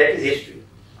 That is history.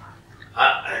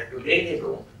 Today they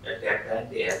don't. At that time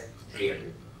they had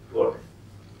 300,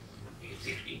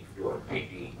 260,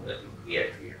 280, I think we had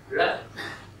 300.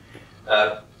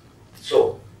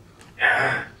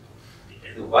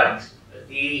 Once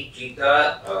the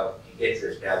cheetah gets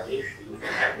established, you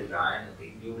can have the lion,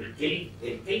 you will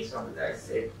kill somebody, I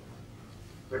said.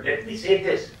 But let me say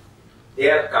this, they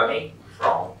are coming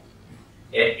from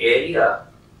an area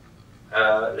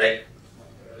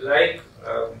like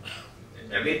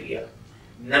Namibia.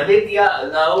 Namibia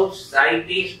allows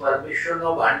CITES permission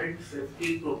of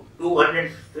 150 to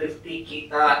 250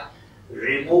 cheetah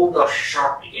removed or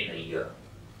shot in a year.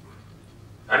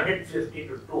 150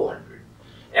 to 200.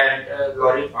 And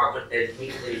Lorry Market tells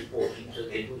me there is 14, so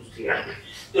they do 300.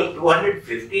 So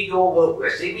 250 जो वो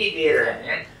वैसे भी दे रहे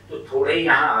हैं, तो थोड़े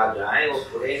यहाँ आ जाएं और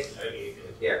थोड़े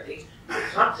they are thinking,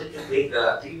 it's not such a big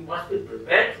thing. You must be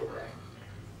prepared for that.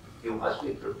 You must be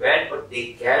prepared, but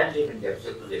they can live in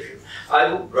deficit position.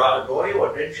 I would draw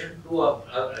your attention to a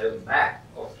map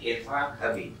of Irfan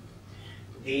Habib,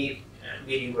 the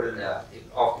medieval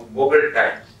of Mughal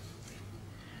times.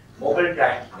 Mughal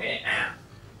times में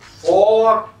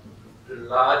 4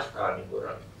 large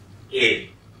carnivora in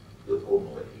the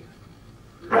Kuno area: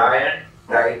 lion,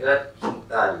 tiger,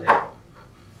 cheetah, leopard.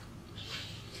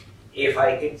 If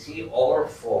I can see all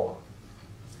 4,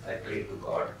 I pray to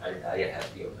God, I'll die a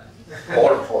happy man.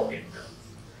 All 4 kingdoms.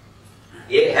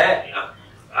 ये है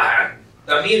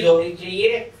तमीज होनी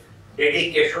चाहिए,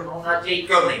 dedication होना चाहिए,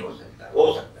 क्यों नहीं हो सकता?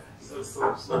 हो सकता है. So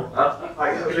I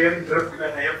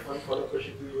have one follow-up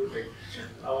question to you.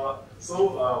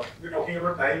 We're talking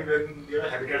about time when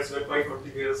habitats were quite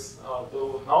contiguous.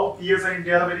 So now PS and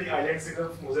India are very islands in a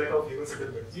mosaic of human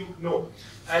settlements. You know,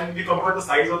 and we compare the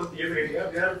size of the PS in India,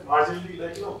 they are marginally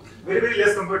very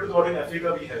less compared to what in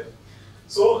Africa we have.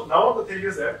 So now the thing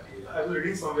is that I was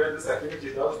reading somewhere this African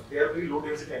cheetahs, they are very low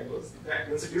density animals. The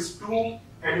density is 2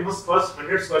 animals per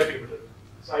 100 square kilometer.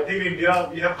 So I think in India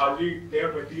we have hardly 10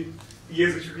 or 20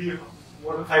 PAs which will be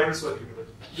more than 500 square kilometers.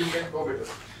 You can go better.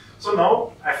 So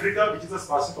now Africa, which is a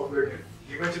sparsely populated,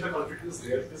 human cheetah conflict is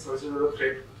there. It is considered a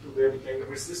threat to their decline.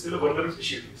 It's still a vulnerable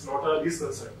species. It's not a least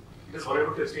concern. It is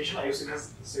vulnerable to extinction. IUCN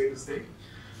has said this thing.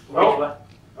 Now,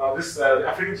 this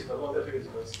African cheetah, one of the African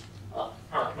cheetahs.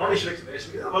 Not Asian cheetah.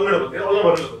 Asian cheetah are vulnerable. They are all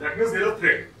vulnerable. That means they are a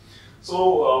threat.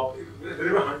 So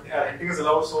wherever hunting is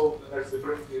allowed, so that's a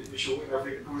different issue. In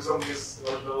Africa, tourism is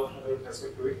one of the other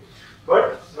aspect to it.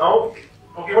 But now,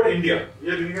 talking about India, we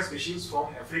are bringing a species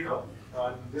from Africa.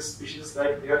 And this species,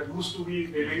 like, they are used to be a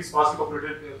very sparsely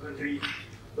populated country.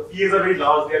 The PAs are very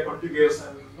large, they are contiguous,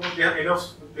 and they have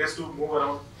enough place to move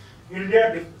around. In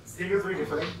India, the thing is very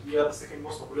different. We are the second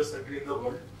most populous country in the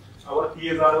world. Our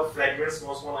PAs are fragments,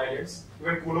 small islands.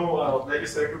 Even Kuno, like,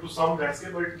 is connected to some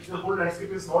landscape, but the whole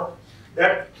landscape is not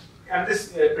that. And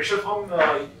this pressure from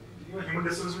human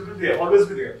disturbance will be there, always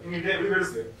be there. In India, everywhere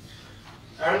is there.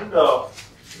 And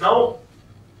now,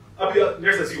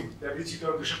 let's assume that the Cheetah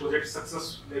Introduction Project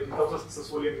becomes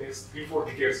successful in the next 3-4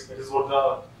 decades. That is what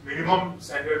the minimum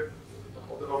standard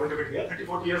of the government of India,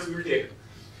 30-40 years we will take.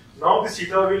 Now this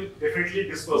cheetah will definitely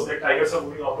disperse, like tigers are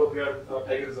moving out of their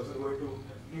tiger reserves and going to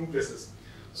new places.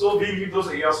 So we need those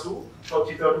areas for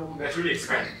cheetah to naturally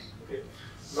expand. Okay.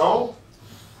 Now,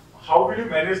 how will you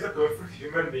manage the conflict with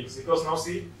human beings? Because now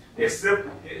see, except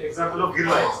example of gill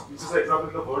lions, which is an example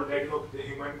in the world that the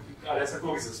human lions can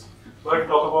coexist. But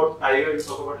talk about tiger, you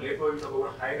talk about leopard, you talk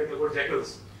about hind, you talk about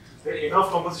jackals. There are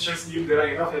enough composition scheme, there are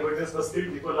enough evidence, but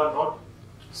still people are not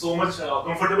so much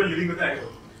comfortable living with the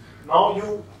animal. Now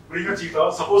you bring a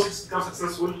cheetah, suppose it becomes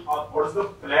successful, what is the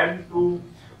plan to,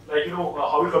 like,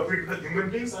 how will compete with the human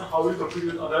beings and how will compete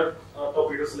with other top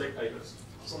breeders like tigers?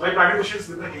 So my primary question is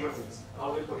with the human beings.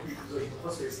 How will compete with the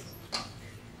human species?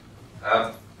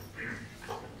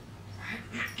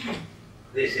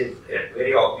 This is a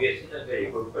very obvious and a very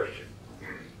good question.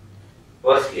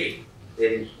 Firstly,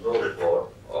 there is no record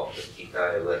of the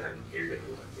cheetah ever having killed a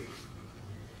human being,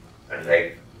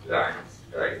 unlike lions,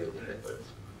 tigers, and leopards.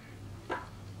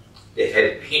 There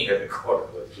has been a record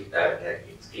of a cheetah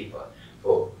attacking its keeper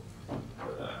for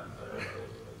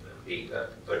being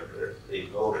but there is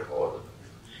no record of it.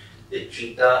 The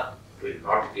cheetah will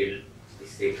not kill the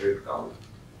sacred cow.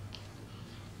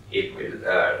 It will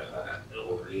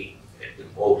only at the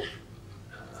most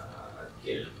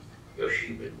kill your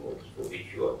sheep and goats, for which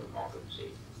you have to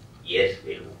compensate. Yes,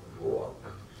 they will go out.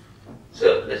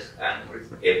 Surplus animals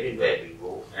everywhere we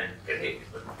go and connect.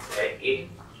 In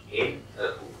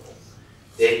Kuno,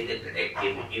 there is a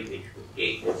connectivity which would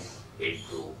take them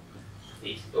into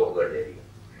the Stogar area,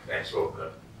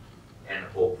 Ranjitsinh, and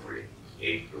hopefully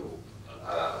into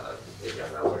the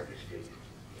Jalawar district,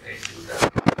 into the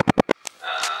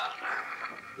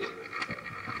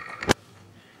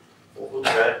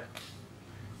Kuno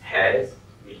has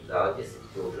the largest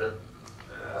enclosure,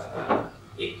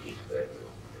 80 square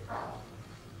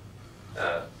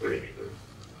kilometers, political,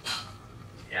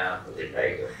 for the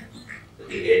tiger. So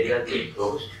the area they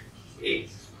enclosed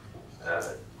is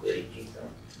very cheetah.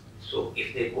 So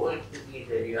if they go into these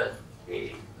areas,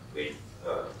 they will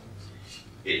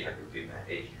have to be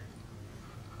managed.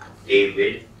 They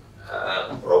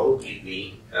will probably be,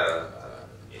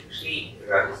 you see,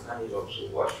 Rajasthan is also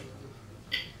watching.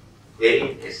 There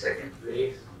is a second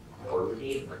place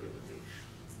already in Madhya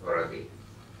Pradesh,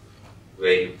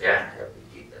 where you can have the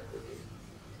cheetah today.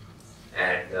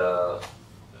 And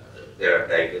there are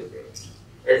tigers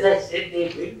there. As I said, there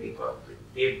will be conflict.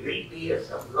 There will be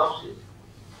some losses.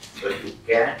 But you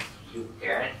can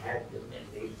have them and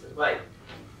they survive.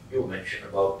 You mentioned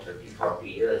about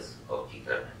 30-40 years of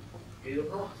cheetah. Do you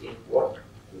know what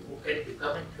Kuno can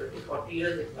become in 30-40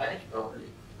 years if managed properly?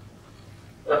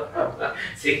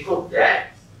 Think of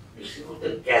that. You see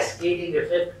the cascading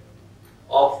effect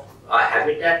of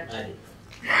habitat management.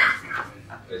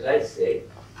 As I said,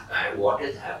 what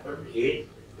has happened is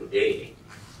today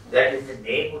that in the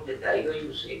name of the tiger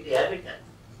you say the habitat.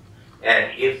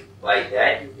 And if by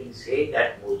that you can say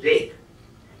that mosaic,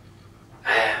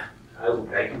 I would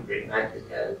like to bring back the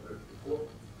character to Kuno.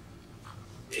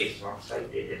 It's not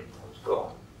cited anymore, it's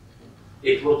gone.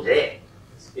 It was there.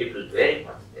 It was very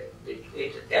much there.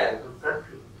 It's a terrible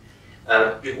country.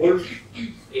 The wolf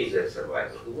is a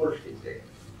survivor. The wolf is there.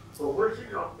 So wolf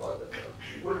is not bothered. The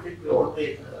wolf will be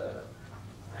always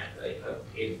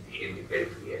in the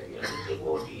periphery area. They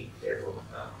won't eat their own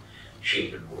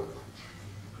sheep and goat.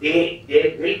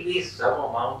 There will be some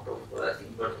amount of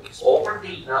thing, but over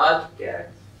the large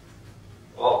cats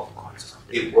of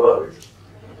the world,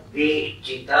 the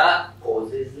cheetah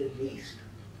causes the least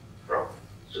problem.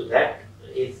 So that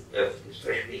is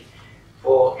especially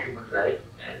for human life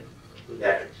and to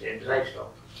that extent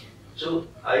livestock. So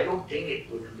I don't think it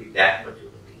would be that much of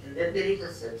a thing. And then there is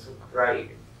a sense of pride.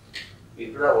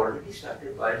 People have already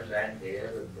started buying land there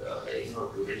and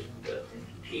tourism thing.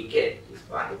 ठीक है, इस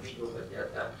पानी में जो बच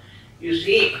जाता. You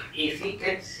see, if we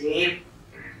can save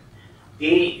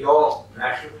your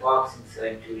national parks and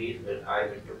sanctuaries, when I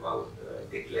went about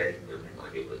declaring them in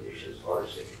Madhya Pradesh as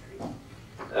forest secretary,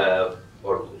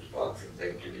 for those parks and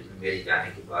sanctuaries, मेरे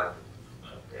जाने के बाद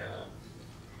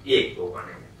एक दो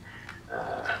बने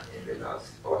in the last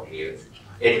 40 years.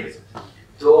 Anyways,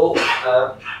 so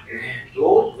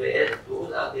those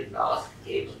are the last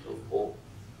caves of hope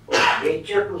for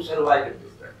nature to survive in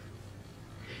this country.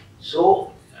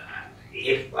 So,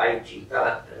 if by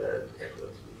cheetah, that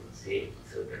was we can say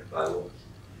certain biomes,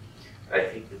 I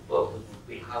think the purpose would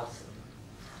be wholesome.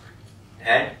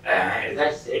 And as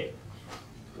I said,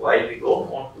 while we don't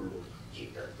want to lose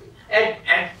cheetah, and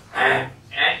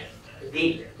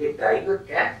the tiger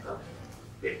can come in.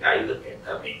 The tiger can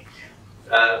come in.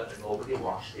 Nobody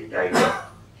wants the tiger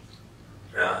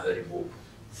removed.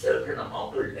 Certain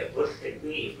amount of leopards can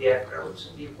be, if they are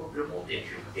troublesome, you could remove them. You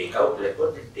take out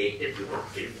leopards and take them, you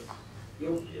don't kill them.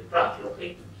 You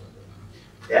translocate them.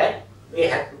 That may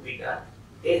have to be done.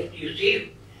 You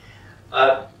see,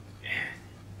 I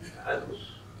was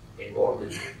involved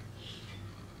in it.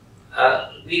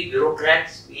 We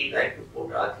bureaucrats, we like to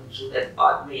put our things so that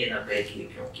बाद में ये ना कहे कि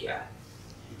क्यों किया है.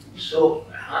 So,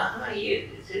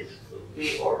 this is,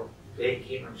 we all very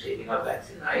keen on saving our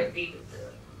vaccine. I agree with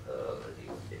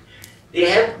they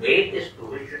have made this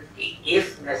provision.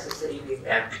 If necessary, we may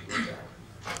have to do that.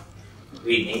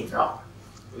 We need not.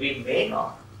 We may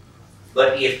not.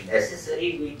 But if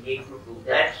necessary, we need to do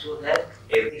that so that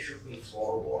everything should be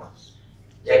forewarned.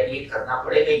 That ये करना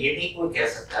पड़ेगा. ये नहीं कोई कह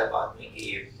सकता है बाद में कि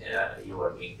you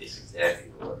are doing this and that,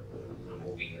 you are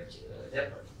removing that.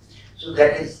 So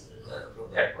that is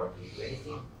from that point of view.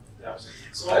 Anything? Yeah.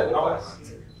 So now,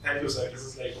 thank you, sir. This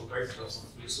is like quite some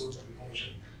research and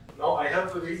information. Now I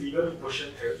have a very legal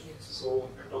question here. So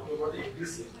I'm talking about the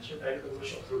NTC, National Tiger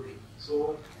Conservation Authority.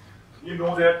 So you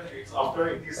know that it's after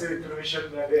NTC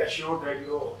information that they assured that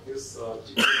this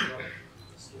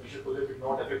cheetah project will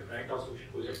not affect rank translation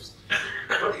projects.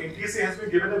 But NTC has been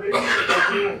given a very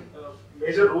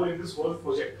major role in this whole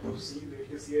project. You see the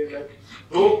NTC that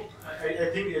though I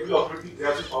think every authority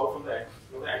grabs its power from the act.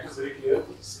 The act is very clear.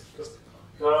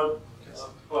 The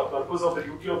purpose of the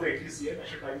duty of the NTCA,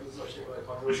 National Tiger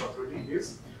Conservation Authority,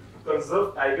 is to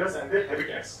conserve tigers and their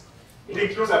habitats. It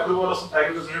includes approval of some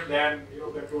tiger reserve land,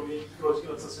 controlling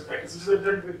ecological and sustainable practices. It's a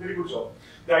very good job.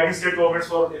 Guiding state governments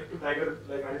for tiger,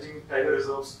 like managing tiger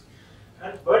reserves.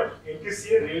 But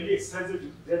NTCA really exercises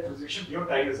their jurisdiction beyond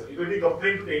tiger reserve. Even they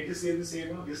complain to the NTCA, they say,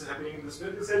 this is happening in this way.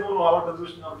 They say, no, our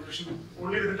jurisdiction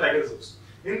only within tiger reserves.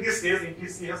 In this case,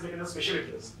 NTCA has taken a special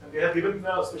interest, and they have given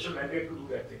a special mandate to do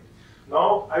that thing.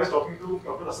 Now, I was talking to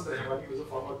Dr. M.K, who is a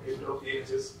former editor of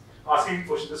AHS, asking him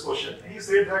this question. And he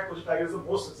said that Project Tiger is the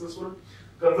most successful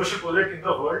conservation project in the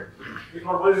world, if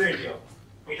not world, in India.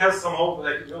 It has somehow,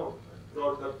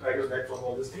 brought the tigers back from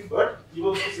all this thing, but he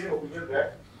was of the same opinion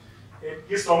that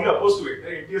he is strongly opposed to it. The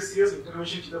NTSC's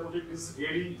intervention cheetah project is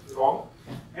really wrong,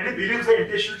 and he believes that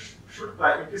NTSCA should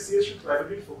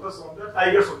primarily focus on the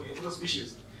tigers only, on the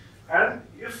species. And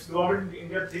if the government in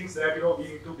India thinks that we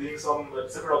need to bring some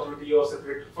separate authority or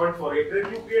separate fund for it, then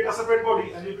you create a separate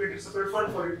body and you create a separate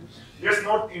fund for it. Let's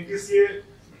not NTCA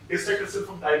distract itself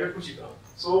from tiger to cheetah.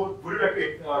 So, would you like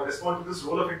to respond to this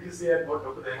role of NTCA and what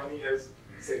Dr. Rahmani has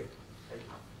said? Thank you.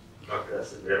 Dr.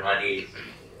 Rahmani is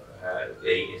a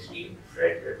very esteemed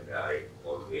friend, and I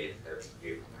always have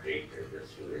given great credit to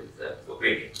his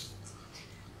opinion.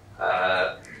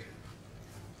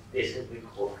 This has been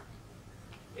quoted.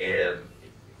 The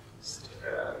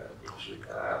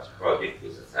Cheetah project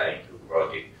was assigned to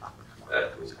project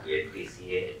to the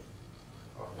NTCA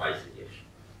on my suggestion.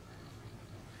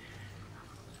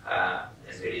 And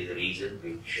there is a reason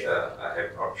which I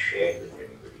have not shared with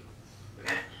anybody.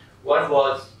 One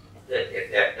was that at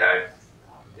that time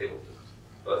there was a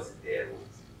person there who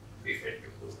we felt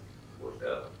would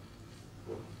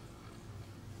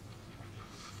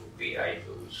be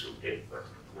either suited, but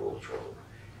also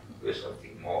with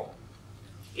something more.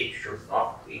 It should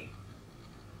not be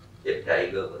the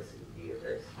tiger versus the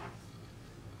others.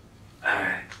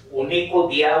 Unni ko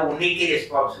diya, unni ki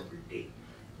responsibility.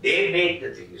 They made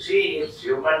the thing. You see, it's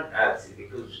human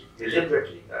because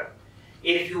deliberately done.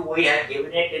 If we had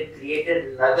given it and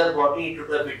created another body, it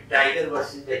would have been tiger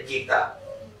versus the cheetah.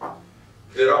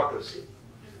 Bureaucracy.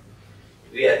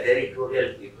 We are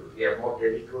territorial people. We are more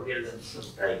territorial than some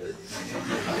tigers.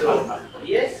 So,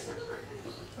 yes.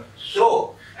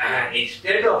 So,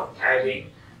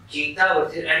 cheetah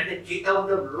versus, and the cheetah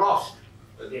would have lost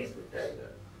against the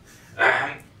tiger.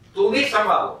 To me,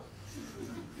 somehow,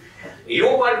 you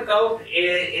work out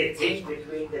a thing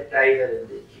between the tiger and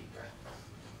the cheetah.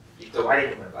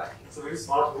 It's a very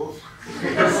smart move.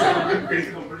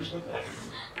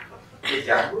 ये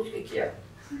जानबूझ के किया।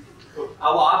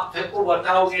 अब आप सबको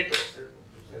बताओगे तो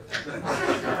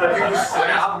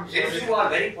since you are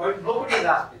very point, nobody is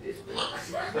asked this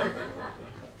question.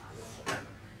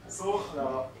 So,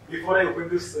 before I open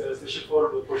this session for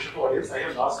question for audience, I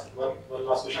have one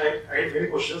last question. I had many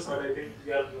questions, but I think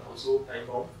we are also time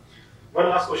bound. One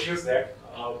last question is that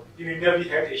in India we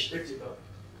had Asiatic cheetah,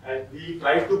 and we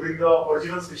tried to bring the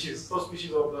original species, first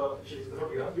species of the Asiatic cheetah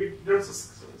from Iran. We didn't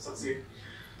succeed.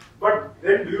 But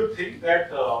then, do you think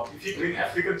that if you bring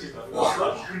African cheetah, because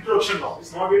the introduction now,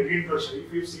 it's not a reintroduction.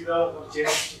 If you see the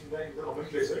change in the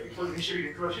nomenclature, it was initially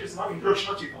introduction, it's now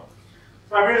introduction of cheetah.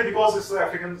 So I mean, because it's an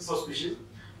African subspecies.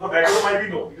 Now, background might be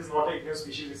no, it is not an Indian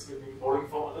species, it's being borrowing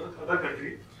from other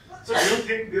country. So, do you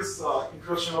think this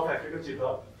introduction of African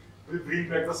cheetah will bring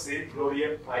back the same glory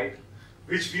and pride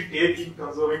which we take in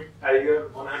conserving tiger,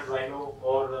 one-hand rhino,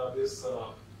 or this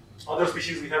other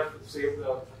species we have saved?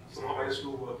 Somehow managed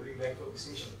to bring back the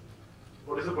extinction.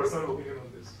 What is the personal opinion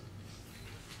on this?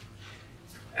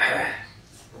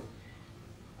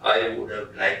 I would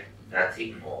have liked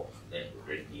nothing more than to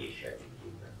bring the Asiatic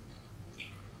cheetah.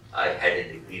 I had an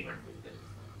agreement with them,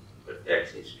 but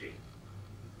that's history.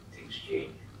 Things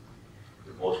change.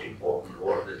 The most important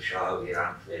war that Shah of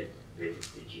Iran felt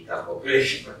with the cheetah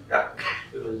population went down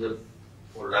because the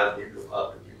mullahs didn't look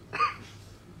after them.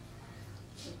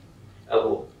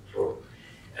 So,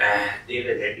 they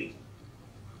were ready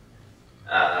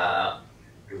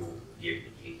to give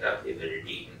the cheetah, they were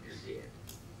ready in this year,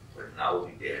 but now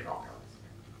they are not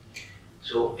asked.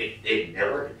 So they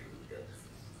never refused us.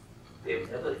 They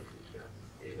never refused us.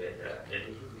 They were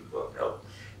ready to be worked out.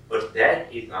 But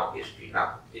that is now history.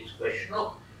 Now, it's a question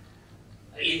of,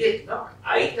 is it not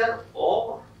either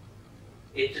or?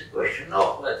 It's a question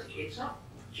of, it's not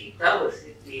cheetah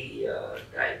versus the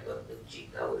tiger, the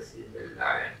cheetah versus the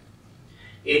lion.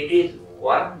 It is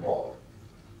one more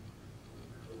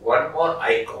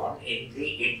icon in the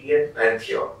Indian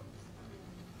pantheon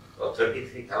of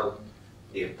 33,000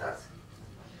 devtas.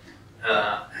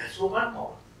 So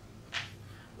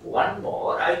one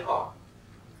more icon.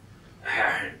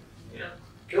 And,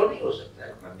 क्यों नहीं हो सकता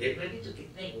है? मंदिर में भी तो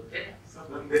कितने ही होते हैं?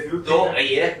 तो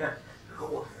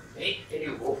and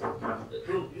you go from one to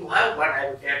two. You have one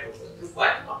habitat over two. Why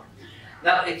not?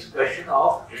 Now it's a question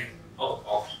of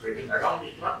spreading around.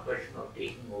 It's not a question of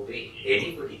taking away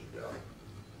anybody's ground.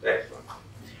 That's one.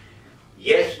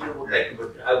 Yes, we would like,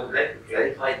 but I would like to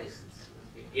clarify this.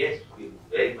 Yes, we would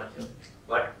very much,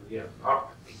 but we are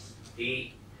not.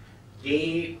 The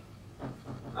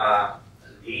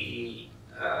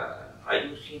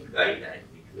IUCN guidelines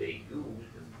which were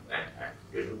used and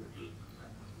deliberately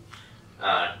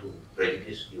to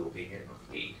prejudice the opinion of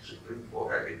the Supreme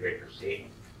Court, I regret to say,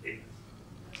 in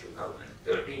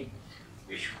 2013,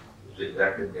 which was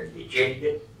regarded that they changed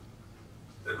it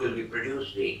because we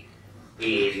produced the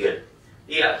aerial.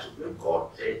 The Supreme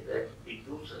Court said that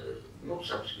no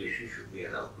subspecies should be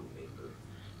allowed to mingle.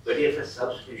 But if a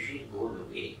subspecies goes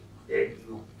away, then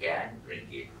you can bring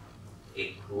in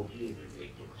a closely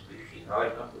related species. Now I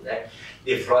come to that.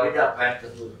 The Florida panther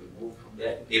was removed from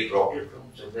that. They brought it from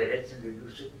somewhere else and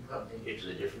reduced it to something. It's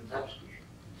a different subspecies.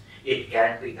 It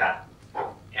can be done.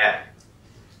 And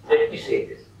let me say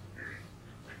this.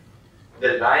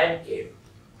 The lion came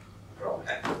from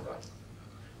Africa.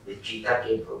 The cheetah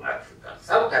came from Africa.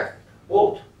 South Africa,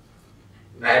 both.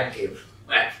 Man came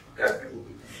from Africa too.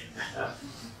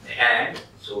 And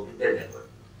so did the leopard.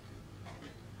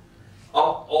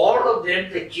 Of all of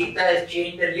them, the cheetah has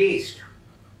changed the least.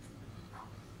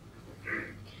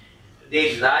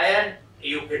 The lion,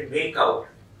 you can make out.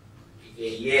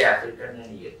 ये African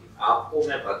and ये आपको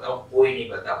मैं बताऊं कोई नहीं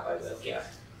बता पाएगा क्या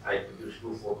है. I produced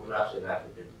 2 photographs of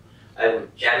African. I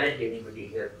would challenge anybody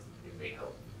here to make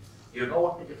out. You know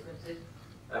what the difference is?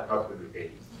 I'm not going to tell you.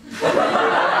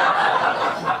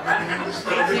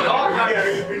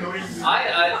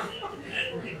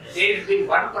 There will be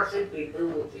 1% people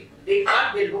who think they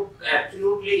can't. They look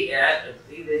absolutely.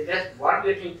 There's just one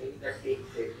little thing that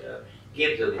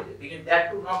gives away the thing, and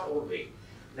that do not always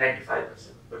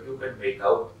 95%. But you can make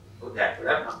out that. But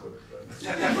I'm not going to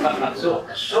do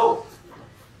it. So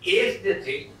is the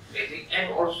thing,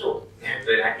 and also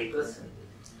veracity.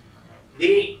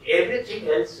 Everything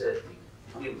else.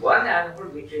 The one animal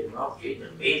which is not an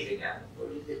amazing animal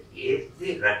is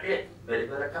the ratted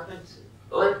Melvera capensis.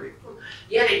 और बिल्कुल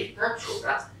यार इतना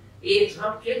छोटा It's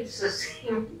not changed, it's the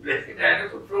same blessed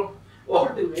animal from all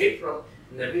the way from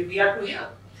Namibia to here.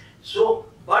 So,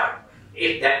 but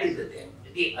if that is the thing,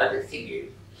 the other thing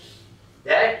is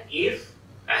that if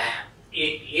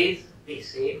it is the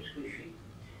same species,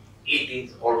 it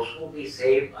is also the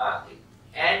same thing.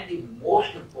 And the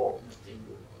most important thing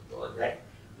was that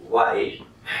while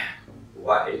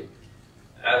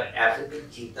African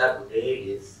cheetah today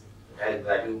is as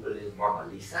valuable as Mona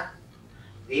Lisa,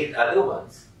 these other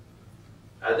ones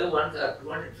are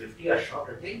 250 a shot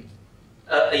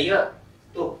a year.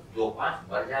 तो 2-5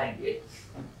 मर जाएंगे,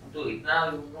 तो इतना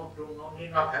you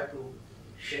need not have to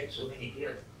shed so many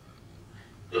tears.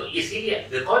 So इसीलिए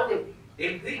because they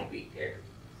will be dead,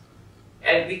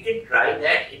 and we can try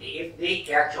that. And if they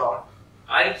catch on,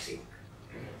 I think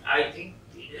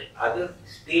the other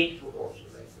states would also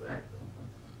like to have them.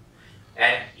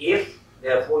 And if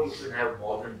therefore you can have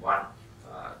more than one,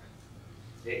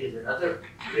 there is another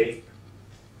great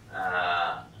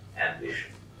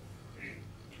ambition.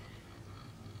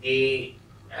 The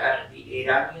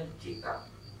Iranian cheetah,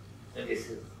 and this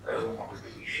is, I don't want it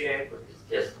to be shared, but it's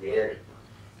just their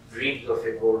dreams of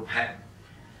an old man.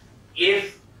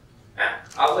 If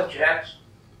our chaps,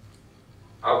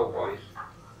 our boys,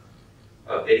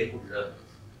 are very good learners,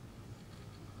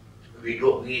 we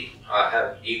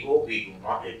have ego, we do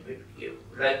not admit,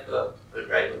 like a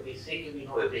driver, we say we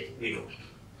know everything, we know,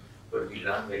 but we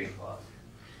learn very fast.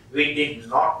 We did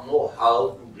not know how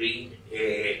to breed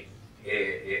a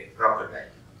crocodile.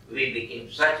 We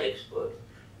became such experts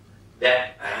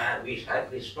that we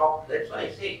stopped. That's why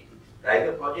I say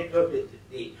Tiger project or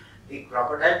the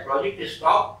crocodile project is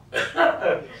stopped.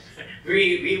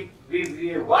 we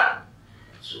won.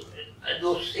 So at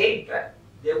the same time,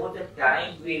 there was a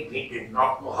time we did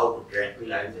not know how to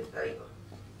tranquilize a tiger.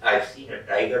 I've seen a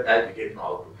tiger die, we didn't know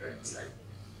how to tranquilize it.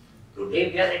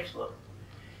 Today we are experts.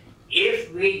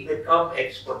 If we become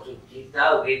experts in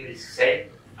cheetah, we will send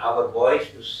our boys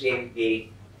to save the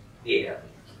Americans.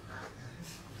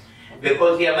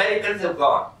 Because the Americans have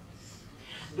gone.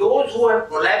 Those who have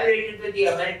collaborated with the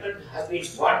Americans have been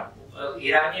one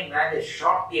Iranian man is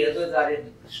shot, the others are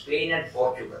in Spain and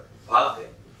Portugal. The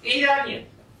Iranians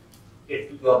get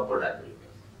to your collaborators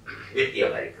with the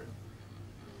Americans.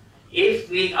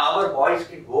 If our boys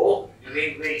can go,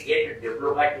 we will get a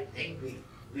diplomatic thing,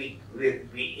 we will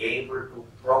be able to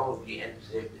probably help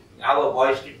save it. Our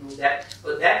boys can do that,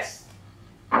 but that's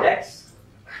a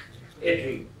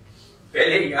dream.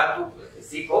 पहले या तो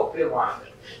सीखो फिर वहाँ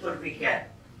करो, but we can.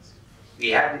 We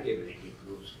have the ability to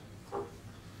do so.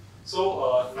 So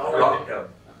now long term.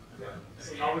 Yeah.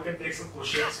 So now we can take some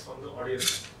questions from the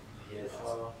audience. Yes.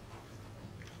 So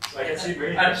I can see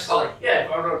many. I'm sorry. Yeah.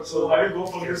 No. So I will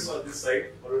go from this side.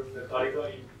 Or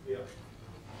Tarika, yeah.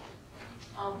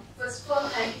 First of all,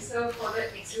 thank you, sir, for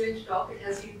the excellent talk. It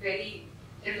has been very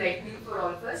enlightening for all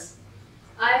of us.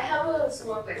 I have a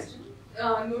small question.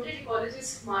 Noted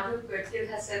ecologist Madhya Pradesh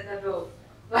has said that the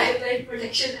Wildlife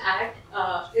Protection Act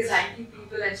is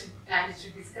anti-people and it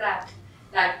should be scrapped.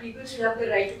 That people should have the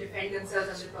right to defend themselves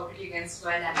and their property against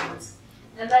wild animals.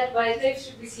 And that wildlife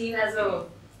should be seen as a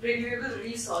renewable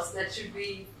resource that should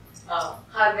be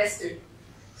harvested.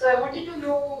 So I wanted to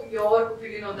know your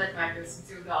opinion on that matter, since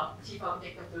you're the chief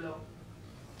architect of the law.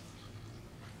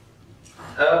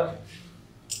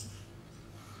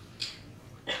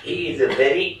 He is a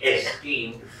very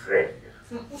esteemed friend.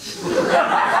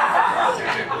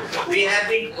 we have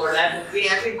been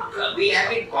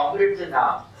comrades in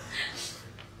arms.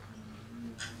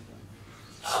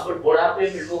 But बुढ़ापे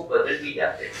में लोग बदल भी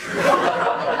जाते हैं.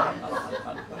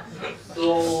 तो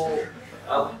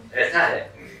अब ऐसा है.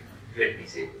 Let me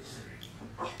say this.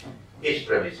 His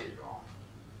premise is wrong.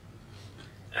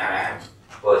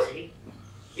 Firstly,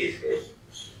 he says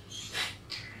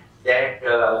that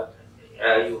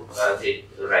you have the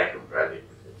right to private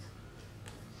possession.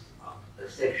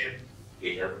 Section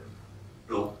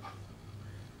 11(2),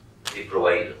 the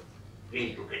proviso.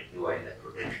 Please look at the Wildlife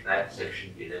Protection Act,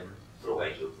 Section 11,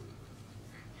 proviso 2.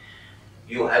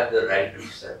 You have the right to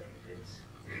self-defense.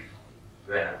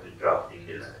 When I was drafting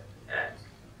the law,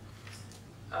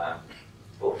 and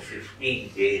for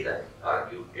 15 days I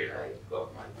argued till I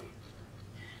got my way.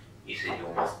 He said you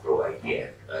must provide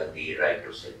the right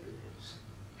to self-defense.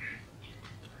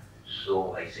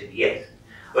 So I said yes.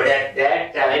 But at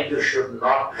that time you should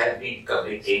not have been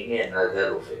committing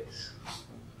another offense.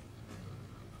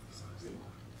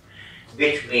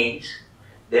 Which means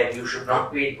that you should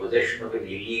not be in possession of an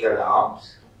illegal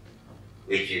arms,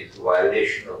 which is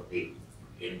violation of the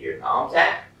Indian Arms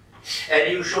Act.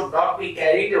 And you should not be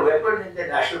carrying a weapon in the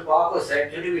national park or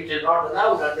sanctuary, which is not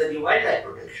allowed under the Wildlife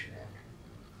Protection Act.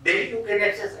 then you can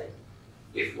exercise.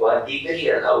 If you are legally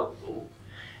allowed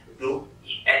to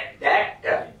at that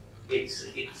time, it's a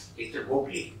good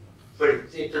league, but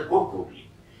it's a good league.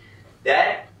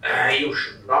 That you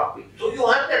should not be. So you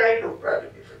have the right of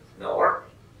private defense. No,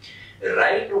 the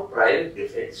right of private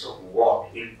defense of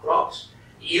what? In crops.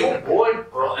 You go and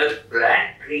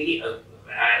plant tree,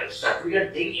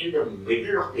 succulent thing in the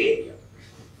middle of the area,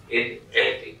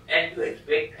 and you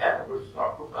expect animals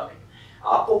not to come in.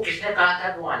 आपको किसने कहा था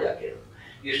कि वहाँ जाके रहो?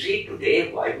 You see,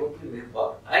 today, why don't we move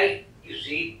up? You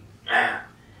see,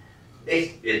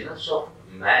 this business of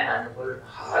man-animal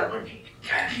harmony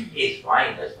is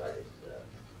fine as far as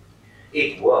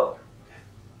it worked,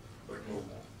 but no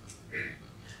more.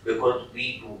 Because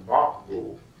we do not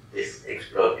do this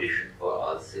exploitation for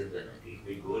our civility,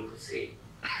 we do it for sale.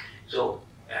 So,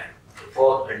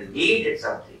 for a need it's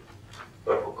something,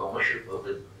 but for commercial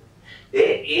purpose,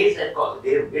 there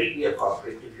will be a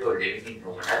conflict if you are living in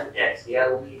human habitats. They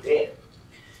are only there.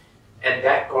 And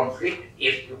that conflict,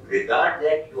 if you regard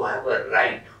that you have a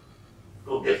right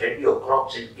to defend your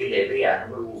crops and kill every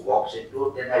animal who walks into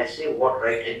it, then I say, what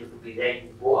right have you to be there?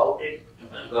 You go out and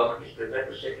the government is prepared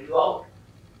to settle you out.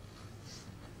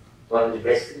 One of the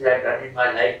best things I've done in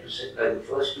my life to settle the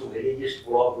first two villages to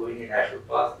go out going in national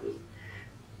park.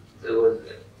 There was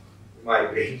my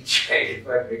brainchild, if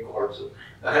I may call so.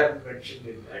 I haven't mentioned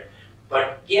it that.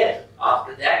 But yes,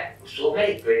 after that, so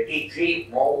many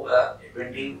 21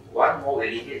 more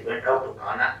villages went out to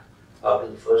Ghana after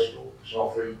the first two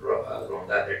snowfall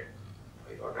Ronda that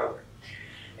I got out.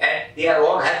 And they are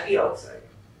all happy outside.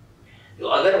 The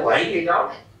other why is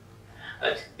out.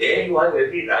 There you have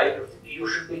every right, you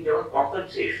should be given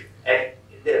compensation. And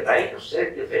the right of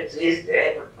self-defense is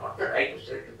there, but not the right of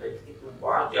self-defense. If you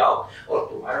वहाँ जाओ और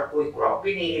तुम्हारा कोई crop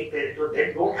भी नहीं है, तो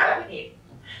then don't have any.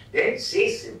 Then say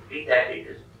simply that it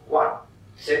is one.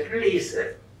 Secondly, is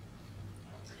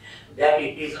that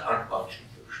it is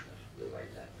unconstitutional. The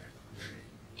wildlife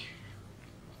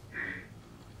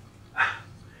act.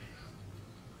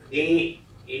 The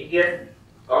Indian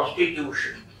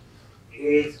Constitution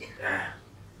is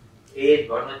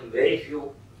one of the very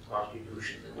few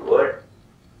constitutions in the world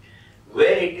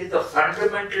where it is the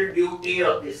fundamental duty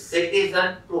of the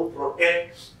citizen to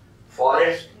protect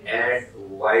forest and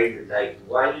wildlife.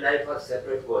 Wildlife are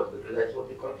separate words because that's what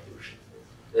the Constitution says.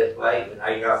 That's why when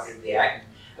I drafted the Act,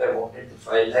 I wanted to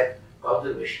file that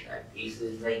Conservation Act. He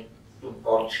says, नहीं, तुम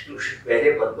Constitution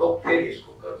पहले बदलो फिर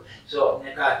इसको करो. So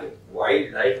हमने कहा कि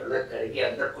wildlife अलग करेंगे,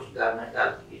 अंदर कुछ डालना डाल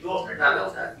दीजिए, जो हमने डाला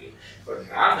उतार दिए. But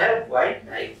now have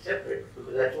wildlife separate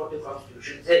because that's what the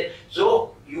Constitution says.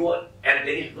 So and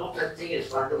there is no such thing as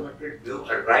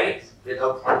fundamental rights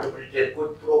without fundamental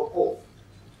quid pro quo.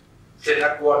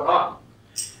 Sine qua non.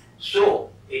 So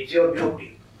it's your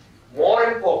duty. More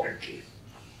importantly,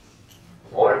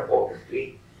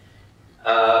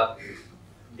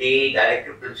 the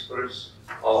directive principles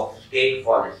of state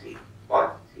policy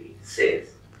says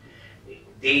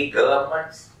the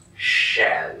governments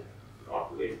shall,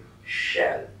 not will,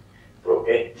 shall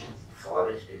protect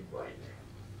forest and wildlife.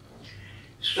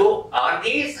 So are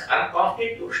these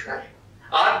unconstitutional?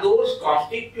 Are those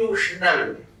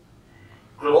constitutional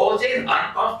clauses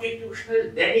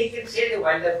unconstitutional? Then he can say the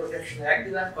Wildlife Protection Act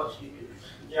is unconstitutional.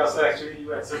 Yeah, so actually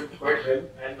you answered it quite well.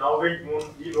 And now we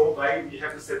know why we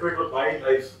have to separate what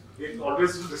wildlife. We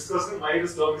always discuss why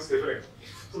this term is different.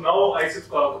 So now I see a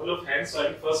couple of hands, so I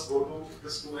will first go to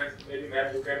this two hands. Maybe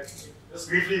ma'am, you can just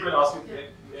briefly you can ask me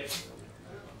next.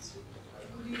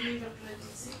 Good evening, Dr.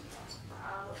 Ranjitsinh.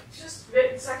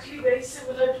 It's actually very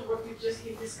similar to what we've just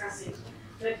been discussing.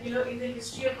 That in the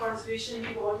history of conservation,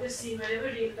 we've always seen whenever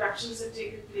reintroductions have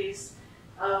taken place,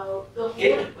 the whole.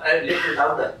 A little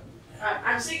louder.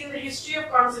 I'm saying in the history of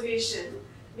conservation,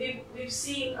 we've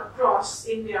seen across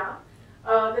India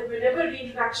that whenever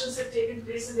reintroductions have taken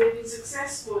place and they've been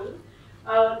successful,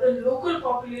 the local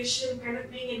population kind of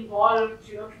being involved,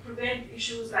 to prevent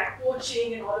issues like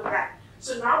poaching and all of that.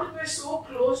 So now that we're so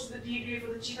close to the debrief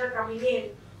for the cheetah coming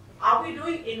in, are we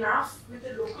doing enough with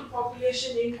the local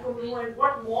population in Kuno, and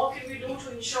what more can we do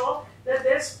to ensure that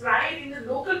there's pride in the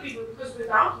local people, because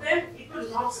without them, it will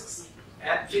not succeed?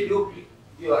 Absolutely.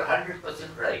 You are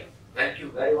 100% right. Thank you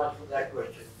very much for that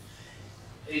question.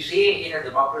 You see, in a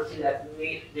democracy like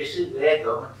we, this is where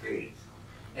government fails,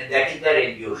 and that is where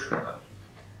NGOs should come.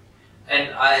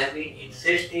 And I have been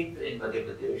insisting in Madhya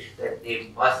Pradesh that they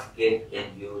must get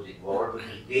NGOs involved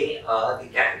because they are the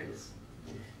catalysts.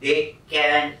 They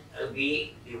can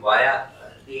be the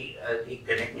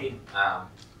connecting,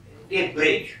 the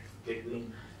bridge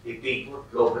between the people,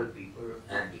 local people,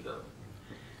 and the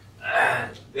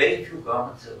government. Very few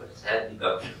government servants have the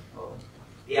gumption or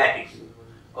the attitude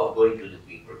of going to the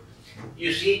people.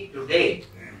 You see, today,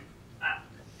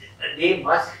 they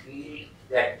must feel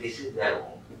that this is their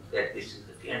own, that this is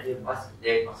the thing, and they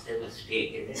must have a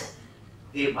stake in it.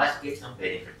 They must get some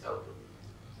benefits out of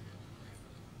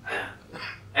it.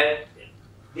 And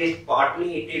this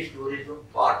partly it is tourism,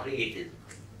 partly it is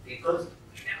because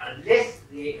unless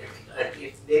if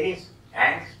there is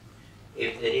angst,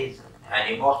 if there is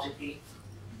animosity,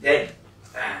 then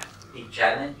the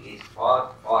challenge is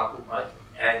far too much,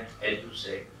 and as you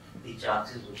said, the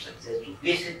chances of success. So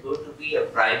this is going to be a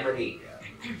primary.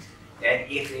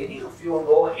 And if any of you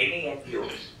know any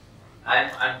NGOs,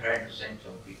 I'm trying to send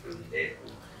some people in there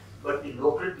too. But the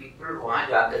local people, वहाँ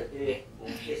जाकर के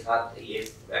उनके साथ ये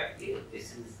बैठ के,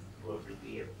 this is going to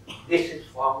be this is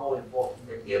far more important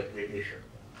than the upgradation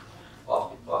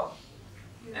of the park.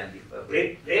 And the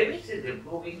premise is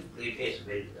improving, preface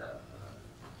will,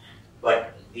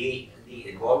 but the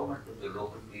involvement of the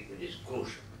local people is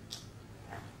crucial.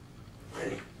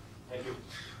 Thank you.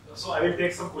 So I will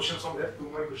take some questions from there, 2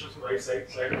 more questions from the right side,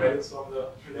 try to balance from the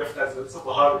left as well. So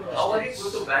Bahar. How are you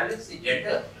going to balance the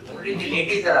gender? Only the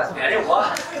ladies are asking. Arey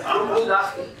what? Who's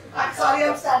asking? I'm sorry,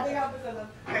 I'm standing up with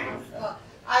another.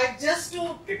 I just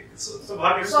to. So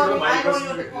Bahar, Sorry, I know because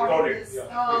you're recording this.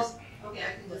 Yeah, okay,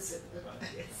 I can just sit.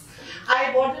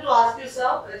 I wanted to ask you,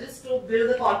 sir, just to build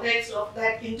the context of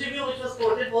that interview which was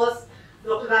quoted was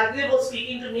Dr. Raghav was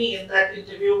speaking to me in that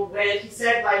interview where he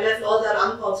said wildlife laws are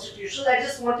unconstitutional. I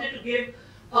just wanted to give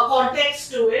a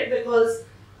context to it because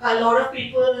a lot of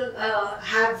people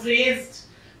have raised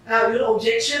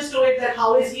objections to it, that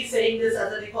how is he saying this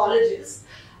as an ecologist.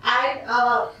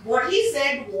 And what he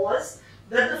said was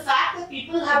that the fact that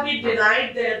people have been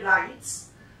denied their rights,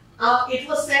 it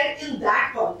was said in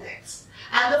that context.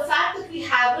 And the fact that we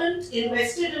haven't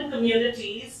invested in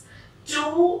communities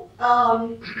to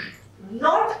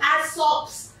not as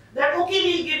SOPs, that okay,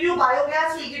 we'll give you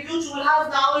biogas, we'll give you chulhas,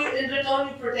 now in return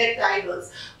you protect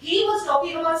tigers. He was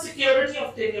talking about security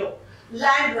of tenure,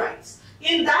 land rights.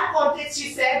 In that context, he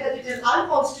said that it is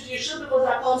unconstitutional because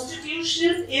our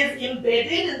constitution is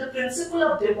embedded in the principle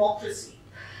of democracy.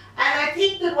 And I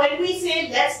think that when we say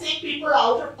let's take people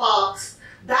out of parks,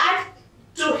 that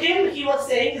to him he was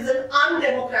saying is an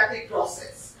undemocratic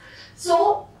process.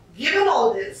 So given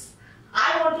all this,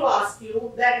 I want to ask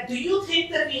you that do you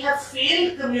think that we have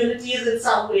failed communities in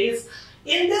some ways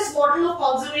in this model of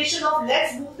conservation of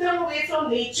let's move them away from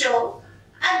nature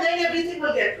and then everything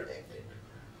will get protected?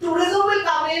 Tourism will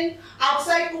come in,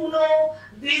 outside Kuno,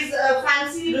 these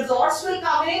fancy resorts will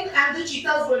come in and the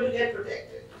cheetah is going to get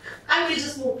protected. And we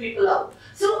just move people out.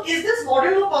 So is this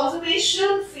model of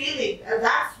conservation failing? And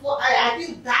that's what I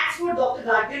think that's what Dr.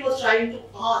 Raghav was trying to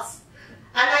ask.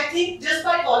 And I think just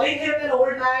by calling him an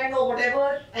old man or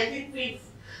whatever, I think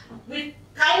we're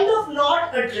kind of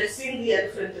not addressing the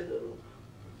elephant in the room.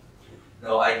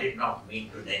 No, I did not mean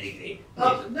to denigrate.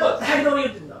 No, I know you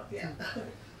did not. Yeah.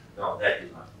 No, that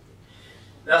is not.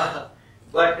 No,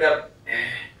 but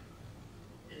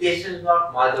this is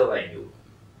not Madhav and you.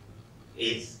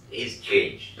 He's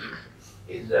changed.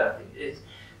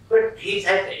 But he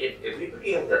has,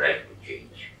 everybody has the right to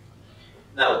change.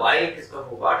 Now, why it has come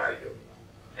about, I don't know.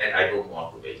 And I don't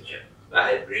want to venture.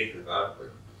 I have great regard for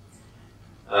it.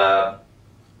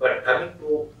 But coming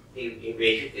to the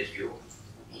basic issue,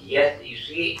 yes, you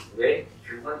see, when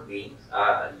human beings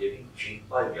are living cheek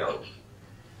by jowl,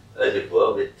 as it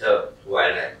were, with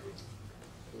wild animals,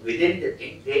 within the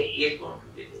thing, there is going to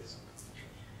be this.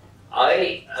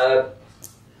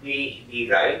 The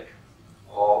right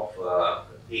of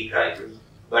the tribals,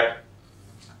 but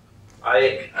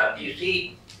you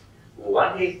see,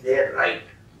 one is their right,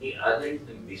 the other is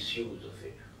the misuse of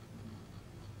it.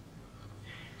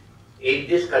 In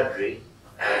this country,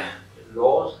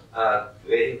 laws are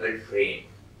very well framed.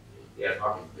 They are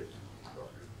not in prison.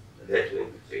 That's where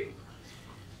we fail.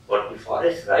 But the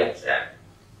Forest Rights Act,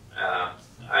 I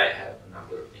have a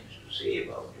number of things to say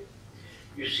about it.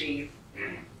 You see,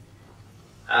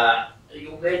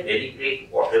 you may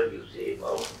denigrate whatever you say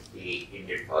about the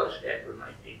Indian Forest Act of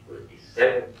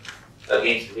 1927,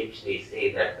 against which they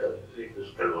say that it was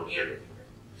colonial.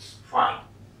 Fine.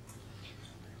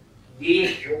 The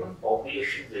human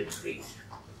population increased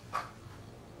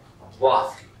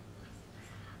vastly.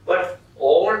 But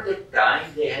all the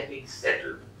time there have been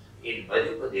settlements. In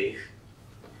Madhya Pradesh,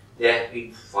 there have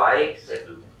been 5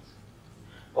 settlements.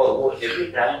 Although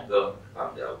every time government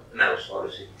comes out, and I was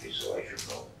forest secretary, so I should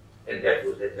know. And that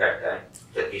was at that time,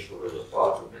 Chhattisgarh was a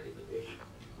part of Madhya Pradesh.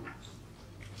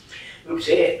 You would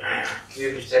say,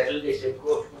 we will settle this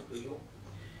encroachment to you,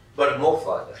 but no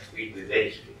further. We'll be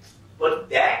very strict. But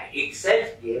that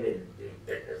itself gave an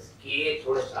impetus. कि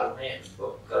थोड़ा साल में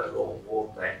कर लो, वो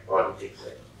politics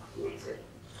है, will settle.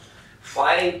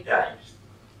 5 times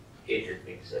it has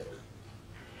been settled.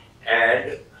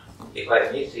 And if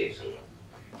I may say so,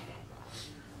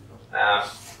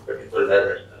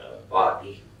 particular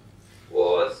party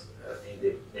was, I think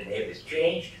the name is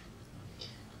changed,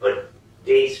 but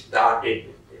they started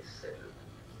with this settlement,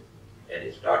 and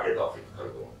it started off in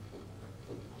Khargone.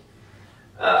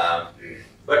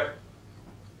 But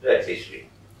that's history.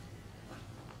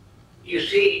 You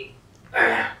see,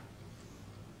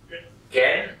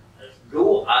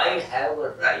 do I have a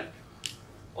right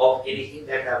of anything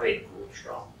that I've encroached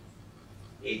on?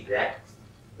 Is that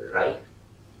right?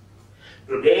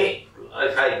 Today,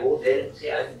 if I go there and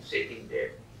say I've been sitting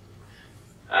there,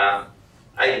 I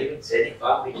live in Scenic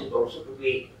Park, which is also to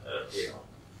be,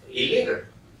 illegal.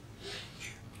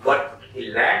 But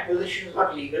the land position is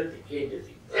not legal, it changes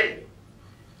it. Anyway,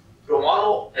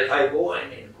 tomorrow, if I go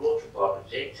and encroach upon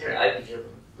it, say I've been here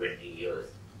for 20 years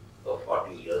or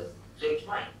 40 years, so it's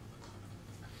mine.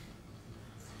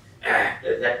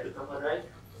 Does that become a right?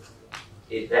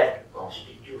 Is that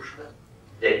constitutional?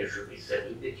 Then you should be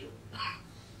settled with you.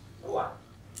 One.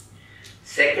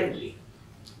 Secondly,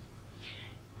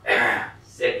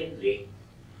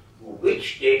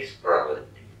 which takes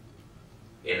priority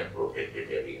in a protected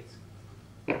area?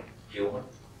 Human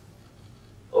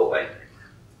or wildlife?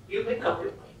 You make up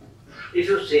your mind. If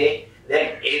you say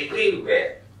that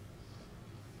everywhere,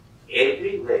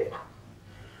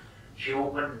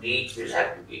 human needs will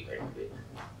have to be met with,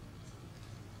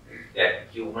 that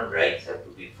human rights have to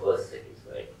be first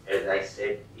satisfied. As I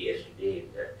said yesterday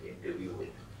in that interview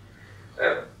with,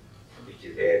 which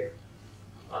is there,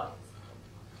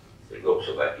 the Lok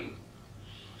Sabha team.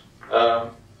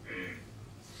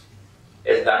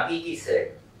 As Gandhi ji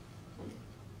said,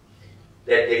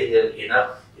 that there is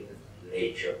enough in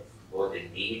nature for the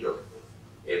need of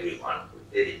everyone,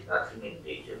 but there is nothing in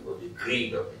nature for the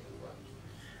greed of everyone.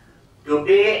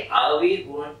 Today, are we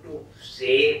going to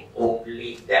say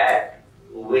only that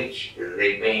which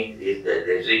remains is the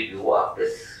residue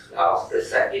after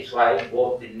satisfying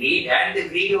both the need and the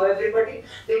greed of everybody?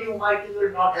 Then you might as well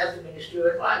not have the Ministry of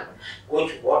Environment.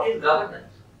 What is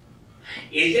governance?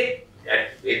 Is it that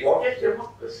what is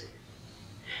democracy?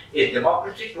 Is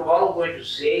democracy tomorrow going to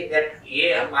say that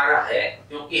ये हमारा है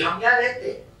क्योंकि हम यहाँ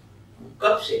रहते हैं?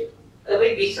 कब से?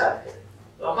 अभी 20 साल है,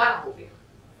 तो हमारा हो गया.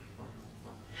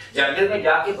 जंगल में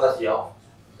जाके बस जाओ,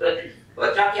 तो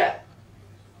बचा क्या?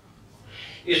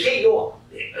 You see,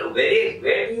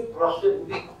 where do you cross the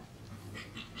Rubicon?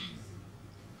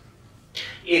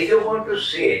 If you want to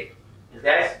say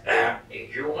that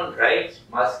human rights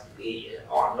must be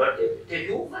honored, the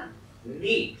human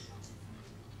needs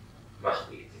must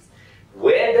be.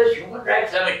 Where does human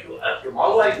rights,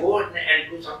 tomorrow I go and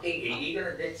do something illegal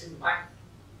and that's in mine.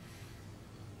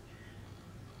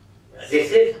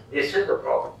 This is the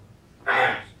problem.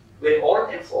 With all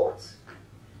their faults,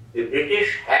 the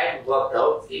British had worked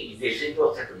out the decision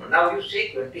of settlement. Now you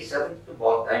say 27 to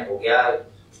बहुत time हो गया,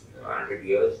 100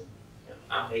 years,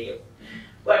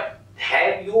 but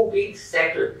have you been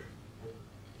settled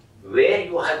where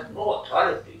you have no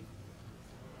authority?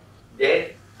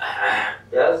 Then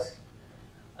does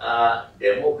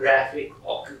demographic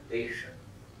occupation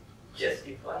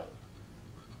justify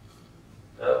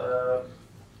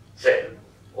settlement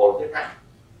all the time?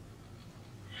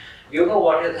 You know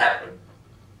what has happened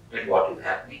and what is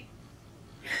happening?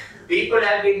 People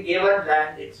have been given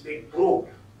land, it's been proved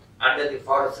under the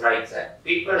Forest Rights Act.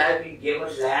 People have been given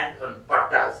land on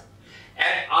pattas,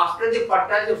 and after the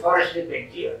pattas, the forest has been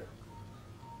cleared.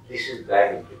 This is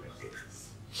bad implementation.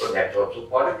 So that's also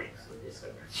politics in this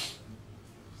country.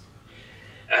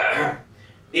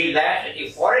 The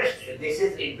forest, this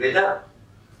is in Vidhi.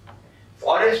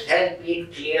 Forest has been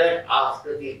cleared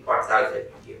after the pattas have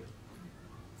been given.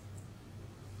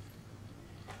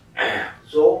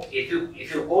 So if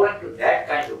you go into that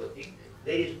kind of a thing,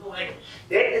 there is no end.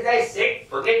 Then, as I said,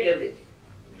 forget everything.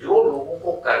 जो लोगों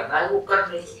को करना है वो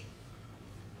करने दो,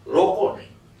 रोको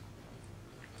नहीं.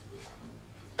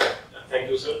 Thank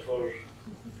you, sir,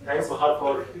 thanks Bahar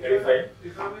for clarifying.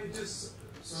 If I may just,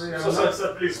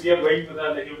 sir, please, we are going to the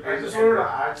I just wanted to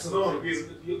add something. No, please,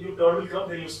 your turn will come,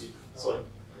 then you speak. Sorry.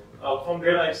 From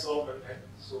there I saw one hand,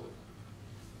 so.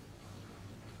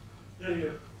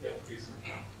 Yeah, please.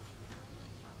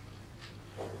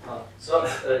 So,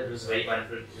 it was very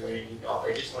wonderful hearing you talk.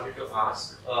 I just wanted to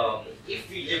ask, if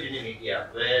we lived in an area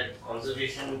where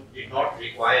conservation did not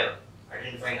require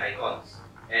identifying icons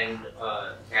and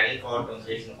carrying forward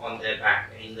conservation on their back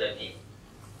and in their name,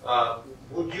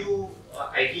 would you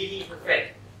ideally prefer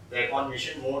that on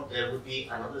mission mode there would be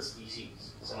another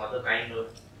species some other kind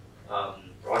of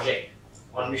project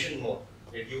on mission mode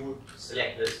that you would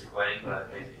select as requiring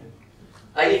prioritization?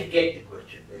 I didn't get the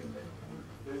question very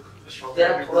well.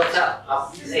 There are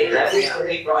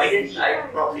I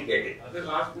didn't probably get it. The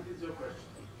last bit is your question.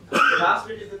 The last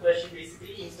bit is the question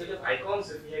basically, instead of icons,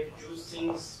 if we had to choose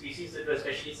things, species that were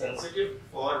especially sensitive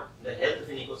for the health of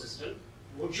an ecosystem,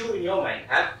 would you in your mind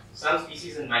have some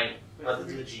species in mind other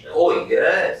than the cheetah? Oh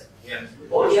yes. Yeah.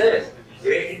 Oh yes.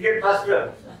 Great Indian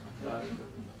Buster.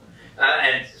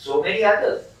 And so many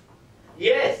others.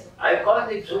 Yes, I call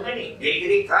them so many.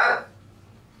 Nilgiri Khan.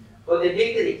 For the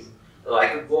Nilgiris. So I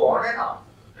could go on and on.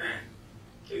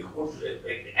 You could,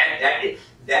 and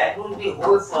that was the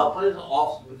whole purpose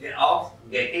of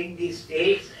getting the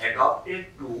states adopted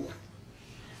to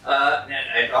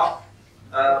adopt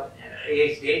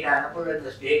a state animal and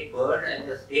the state bird and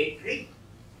the state tree.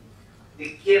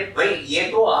 देखिए भाई ये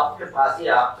तो आपके पास ही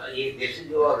आपका ये this is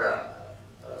your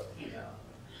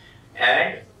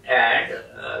and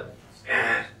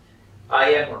I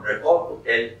am on record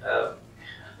to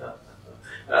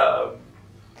tell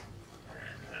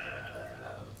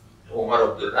Umar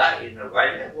Abdullah in a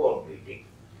wildlife board meeting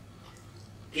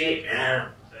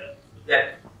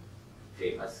that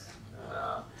famous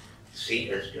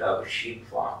sheep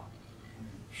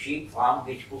farm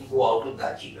which could go out of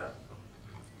Dachika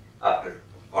after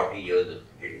 40 years of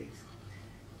headings.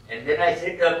 And then I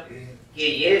said that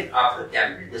after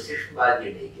cabinet decision बाद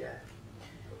ये नहीं किया है.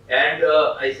 And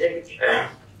I said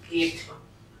कि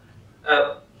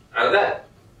अगर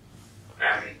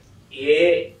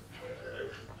ये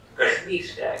Kashmir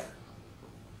stag,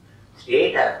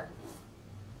 state animal,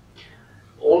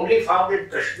 only found in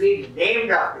Kashmir, named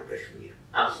after Kashmir,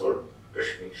 called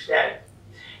Kashmir stag.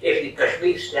 If the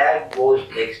Kashmir stag goes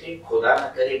extinct, खुदा न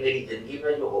करे मेरी जिंदगी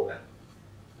में जो होगा,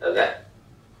 अगर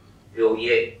जो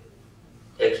ये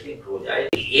extinct हो जाए,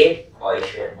 एक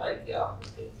ख्वाहिश है हमारी क्या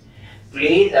होगी?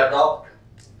 Please adopt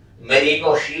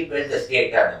merino sheep as the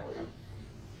state animal,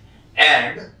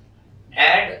 and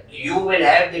you will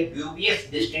have the dubious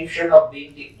distinction of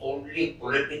being the only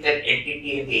political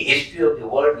entity in the history of the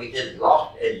world which has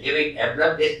lost a living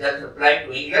emblem. This doesn't apply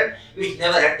to England, which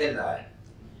never had a lion.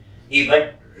 He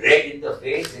went red in the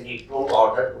face and he told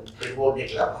order to remove the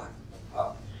club.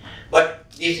 But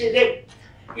this is it.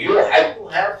 You have to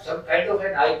have some kind of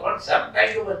an icon, some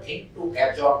kind of a thing to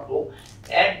catch on to,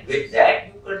 and with that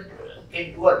you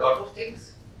can do a lot of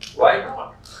things. Why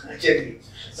not? Actually.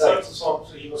 So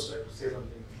he was trying to say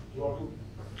something. You want to?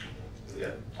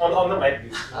 Yeah. On the mic,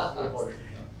 please.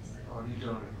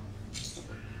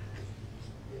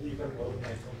 You can go the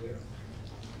mic from there.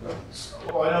 So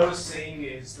all I was saying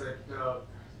is that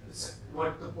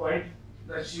what the point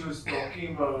that she was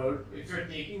talking about, if you're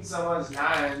taking someone's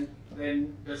land,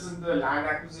 then doesn't the Land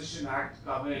Acquisition Act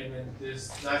come in and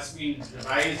that's been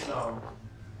revised now,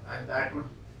 and that would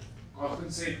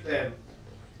compensate them?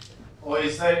 Or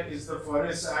is the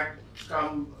Forest Act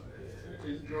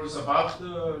it goes above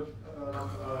the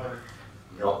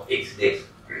No, it's this.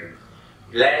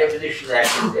 Land Acquisition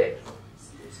Act is there.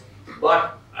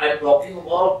 But I'm talking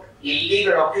about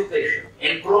illegal occupation,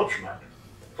 encroachment.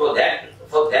 For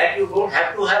that you don't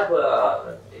have to have,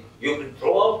 you can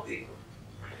throw out people.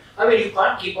 I mean, you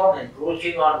can't keep on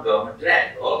encroaching on government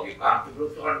land, or you can't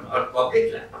encroach on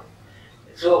public land.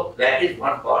 So that is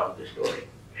one part of the story.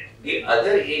 The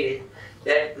other is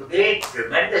that today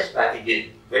tremendous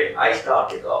packages, when I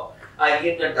started off, I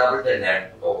gave them double the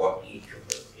land for what each of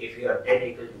them. If you have 10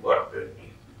 acres, you got 20.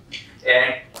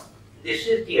 And this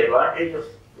is the advantage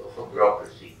of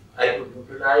bureaucracy. I could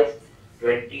utilize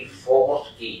 24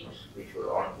 schemes which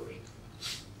were ongoing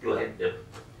to help them.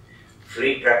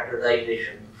 Free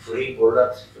tractorization, free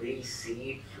bullocks, free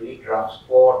seed, free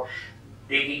transport,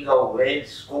 digging of wells,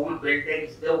 school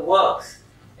buildings, the works.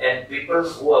 And people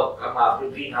who have come after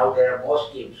me, now there are more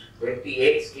schemes,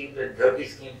 28 schemes and 30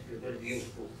 schemes people used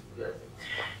to.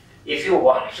 If you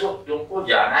want, so तुमको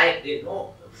जाना है, there's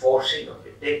no forcing of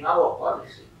it, there's now a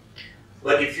policy.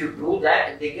 But if you do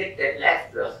that, they get 10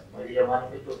 lakhs plus. मेरे ज़माने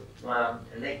में तो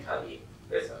नहीं था ये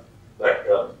पैसा.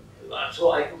 But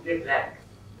so I could get land,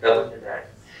 double the land.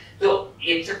 So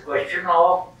it's a question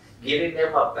of giving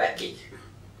them a package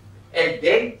and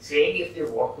then saying if they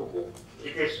want to go.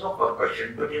 It is no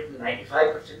compulsion, but if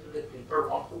 95% of the people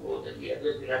want to go, then the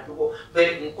others will have to go.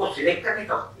 But उनको select करने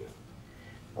का होता है.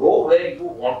 Go where you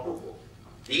want to go.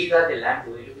 These are the land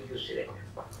available you select.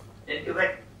 And you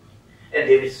went. And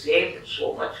they will save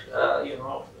so much,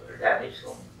 damage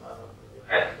from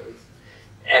animals.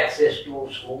 Access to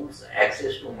schools,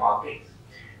 access to markets.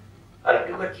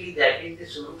 Ultimately, that is the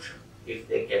solution, if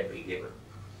they can be given.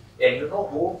 And you know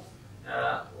who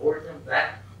hold them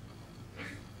back,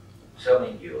 some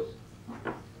NGOs,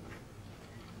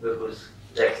 because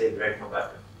that's a bread and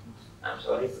butter. I'm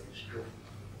sorry, but it's true.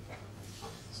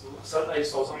 So, sir, I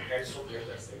saw some hands from here,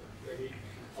 that's like very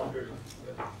wondered.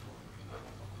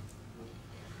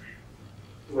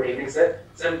 Good evening, sir.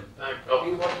 So,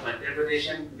 talking about Madhya Pradesh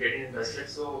and getting invested,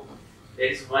 so there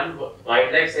is one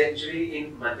wildlife sanctuary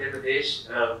in Madhya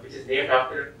Pradesh which is named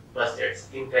after bustards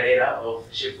in Karera of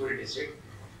Shivpuri district.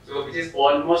 So, which is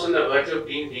almost on the verge of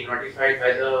being denotified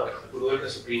by the approval of the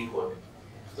Supreme Court.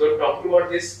 So, talking about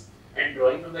this and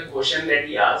drawing from the question that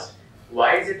he asked,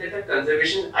 why is it that the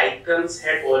conservation icons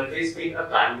had always been a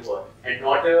carnivore and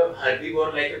not a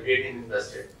herbivore like a great Indian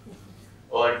bustard?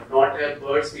 Or not a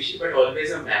bird species, but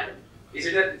always a mammal? Is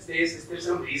there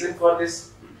some reason for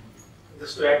this?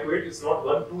 Just to add to it, it's not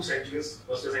 1, 2 centuries,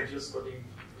 buster centuries, but in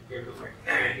came to find.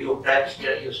 You touched,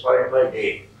 you spoiled my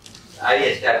day. I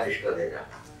established Karera.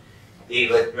 There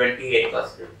were 28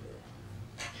 busters.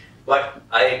 But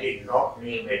I did not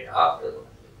name it after them.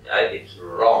 It's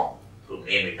wrong to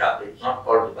name it after. It's not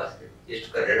called the bustard. It's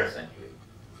Karera Sanctuary.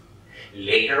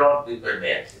 Later on, people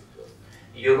may accept it.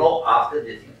 You know, after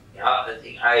this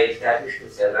thing, I established the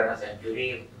Savannah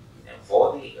Sanctuary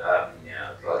for the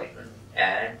Florican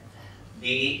and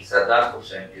the Sardarpur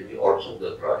Sanctuary, also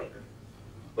the Florican.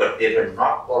 But they were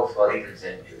not called Florican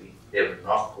Sanctuary. They were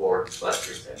not called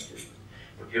Bustard Sanctuary.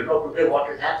 But you know today what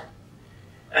has happened?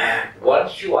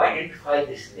 Once you identify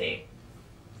this name,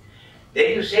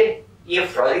 then you say, ये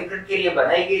florican के लिए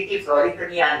बनाई गई थी,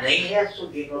 florican यहाँ नहीं है, so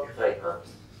denotify her.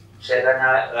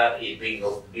 Savannah is being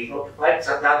denotified,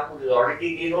 Sardarpur is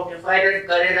already denotified, and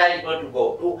Karera is going to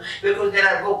go too, because there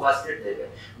are no busted there.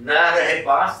 Na rahe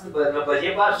baas, na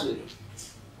baje baasuri.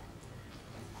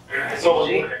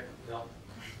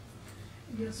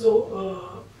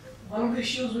 So, one of the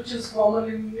issues which is common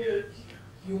in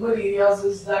human areas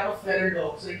is that of feral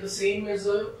dogs, and the same is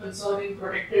a concern in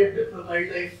protected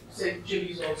wildlife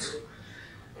sanctuaries also.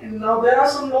 And now there are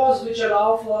some laws which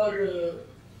allow for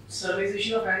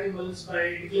sterilization of animals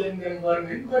by declaring them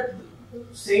vermin, but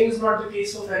same is not the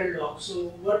case for feral dogs. So,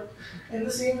 what, and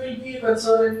the same will be a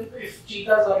concern if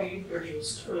cheetahs are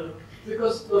reintroduced,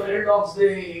 because the feral dogs,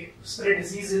 they spread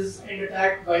diseases and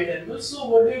attack wild animals. So,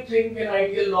 what do you think an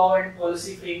ideal law and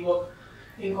policy framework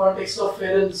in context of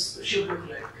ferals should look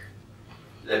like?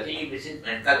 Luckily, Mrs.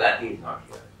 Maneka Gandhi is not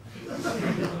here.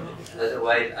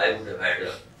 Otherwise, I would have had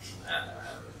a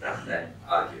rough time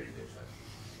arguing with her.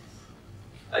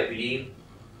 I believe,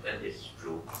 and this is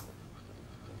true,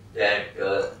 that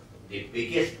the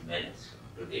biggest menace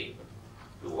today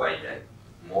to wildlife,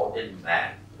 more than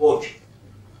man, poaching.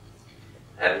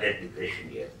 I have read deliberation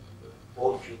here.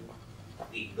 Poaching,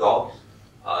 the dogs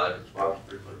are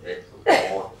responsible for death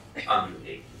of more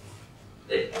ungulating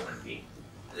than human beings.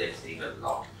 They're seeing a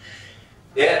lot.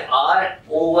 There are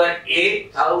over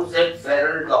 8,000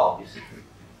 feral dogs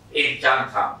in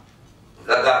Changthang,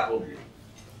 Ladakh only,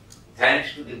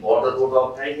 thanks to the Border Road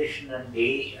Organization and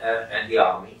the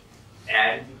army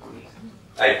and the police,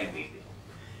 ITBP.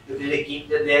 Because they keep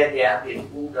them there, they have their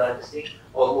food,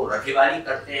 और वो रखवाली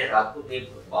करते हैं रात को, they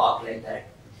bark like that,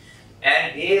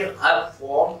 and they have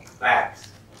formed packs.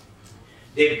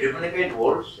 They've driven away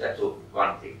wolves. That's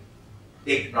one thing.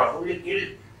 They not only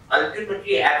killed.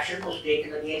 Ultimately, action was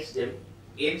taken against them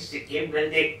in Sikkim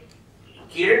when they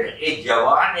killed a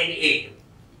Jawan and ate him.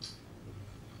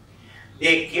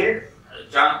 They killed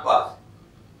Changpas.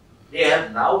 They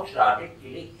have now started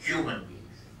killing human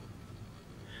beings.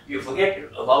 You forget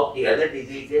about the other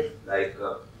diseases like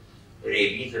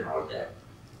rabies and all that.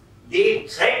 They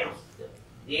threaten them.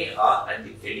 They are and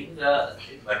they're killing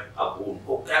but अब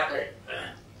उनको क्या करें?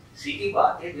 सीधी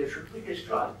बात है, they should be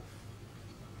destroyed.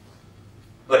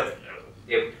 But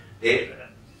the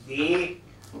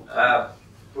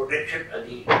protection,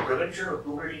 the Prevention of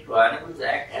Cruelty to Animals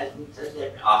Act has been said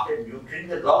that after neutering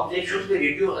the dogs, they should be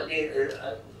reduced,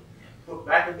 put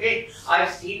back again.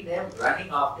 I've seen them running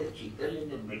after cheetah in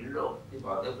the middle of the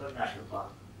Madhya Pradesh National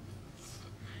Park.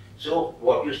 So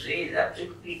what you say is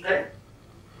absolutely correct.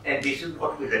 And this is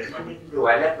what we recommended in the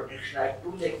Wildlife Protection Act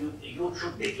too, that you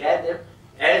should declare them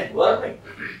as vermin.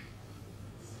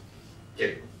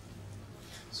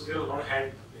 So we have one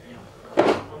hand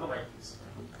on the mic, please.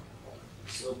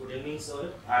 So good evening,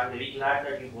 sir. I am very glad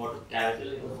that you got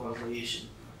capital in the conversation.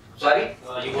 Sorry?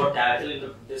 You got capital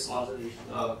in this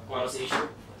conversation.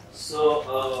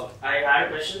 So I had a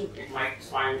question. It might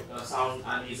sound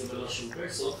unreasonable or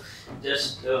stupid. So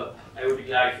just I would be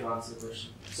glad if you answer the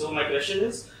question. So my question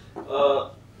is,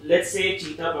 let's say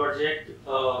Cheetah project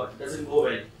doesn't go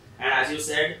well, and as you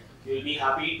said, you will be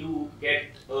happy to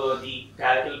get the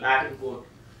capital back in court.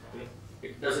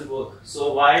 it doesn't work.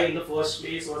 So why in the first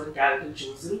place wasn't caracal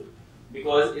chosen?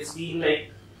 Because it's been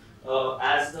like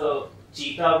as the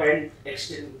cheetah went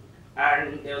extinct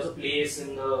and there was a place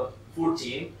in the food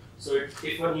chain. So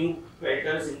if a new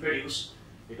predator is introduced,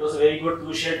 it was a very good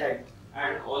crucial time.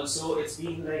 And also it's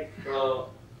been like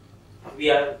we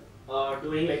are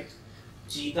doing like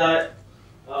cheetah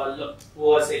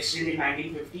was extinct in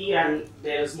 1950 and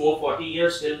there's more 40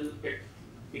 years till it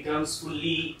becomes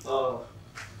fully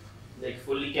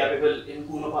fully capable in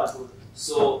Kuno Palpur.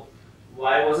 So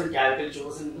why wasn't caracal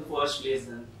chosen in the first place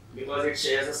then? Because it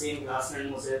shares the same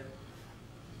grassland mosaic.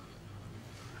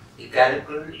 The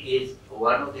caracal is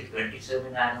one of the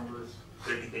 27 animals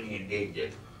critically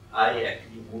endangered. I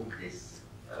actually moved this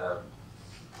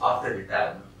after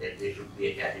retirement that there should be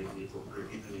a category for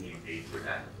critically endangered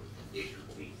animals and they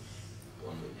should be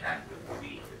on the hand to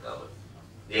be recovered.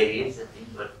 There is a thing,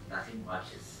 but nothing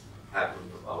much has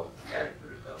happened about caracal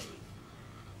recovery.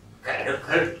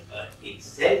 Caracal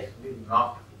itself will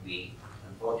not be,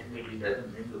 unfortunately,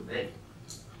 doesn't ring a bell.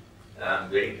 I'm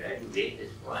very glad to make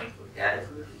this point, but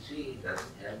caracal, you see, it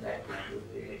doesn't have that kind of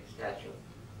a stature.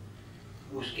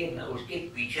 उसके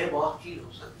पीछे बहुत चीज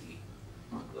हो सकती है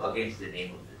against the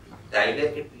name of the tiger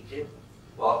के पीछे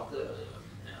बहुत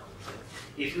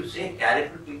if you say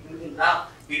caracal, people will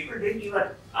laugh. People didn't even,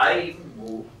 I even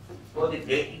moved for the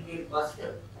Great Indian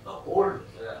Buster. The whole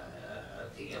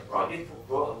thing, a project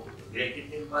for Great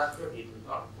Indian Buster, it will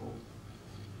not move.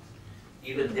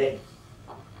 Even then.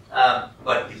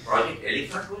 But the Project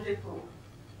Elephant was approved.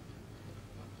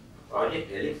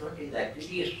 Project Elephant is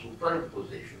actually a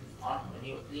superimposition on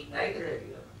many of the tiger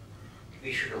area.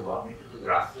 We should have gone into the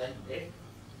grassland then.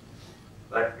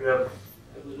 But it was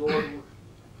overruled.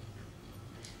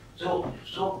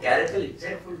 So caracal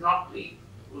itself will not be.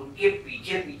 उनके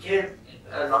पीछे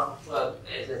a lot of,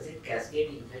 as I said,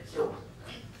 cascading effects.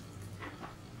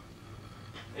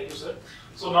 Thank you, sir.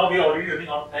 So now we are already running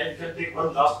out of time. We can take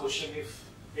one last question if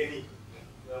any.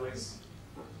 Otherwise,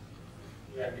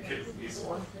 yeah, we can please.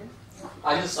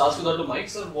 I just asked you that to Mike,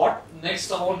 sir. What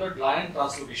next about that land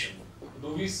translocation?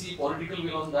 Do we see political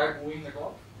will on that moving at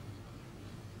all?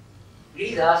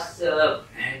 Please ask the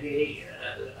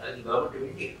government of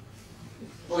India.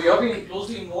 Oh, you have been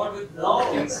closely involved with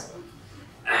things.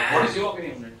 What is your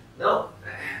opinion on it? No,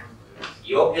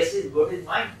 your guess is good as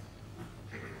mine.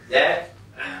 That,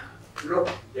 look,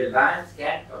 the lions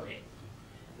can come in.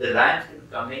 The lions can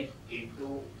come in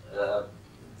into,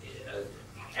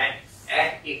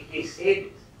 and if they say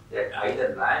this, that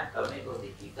either lion coming or the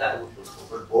cheetah,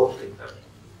 but both can come in.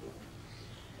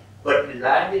 But the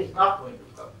lion is not going to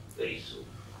come very soon.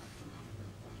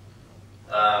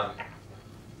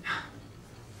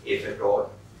 If at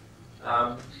all.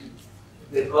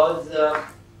 Because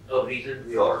of reasons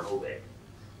we all know well.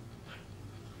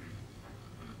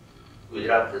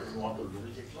 Gujarat doesn't want to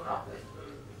lose its monopoly.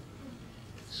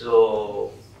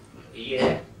 So,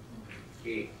 yeah.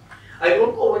 Okay. I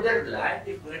don't know whether land,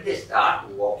 when they start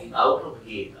walking out of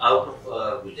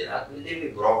Gujarat, will they be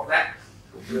brought back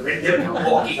to prevent them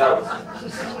from walking out?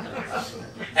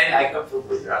 And I come from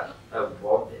Gujarat, I was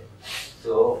born there.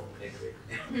 So, anyway.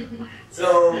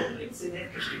 So, it's an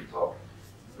interesting thought.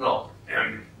 No,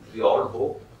 we all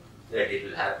hope that it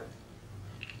will happen.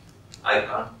 I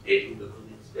can't tell you because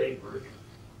it's very political.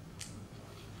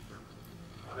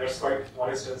 That's quite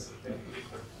honest answer. Thank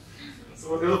you.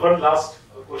 So there is one last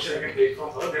question I can take from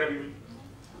her. Then we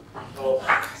will.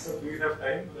 So do you have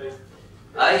time? Like,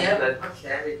 I have as much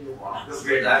time as you want. That's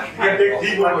great. We can take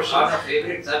 3 more questions. Our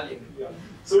favorite subject. Yeah.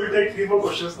 So we'll take 3 more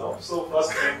questions now. So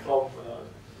first time from.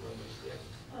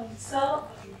 Sir,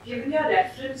 given your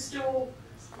reference to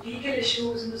legal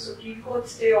issues in the Supreme Court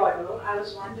stay order, I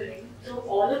was wondering, through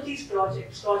all of these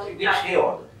projects, Which stay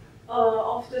order?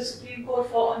 Of the Supreme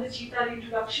Court on the Cheetah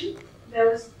Reintroduction, there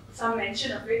was some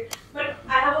mention of it. But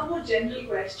I have a more general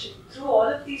question. Through all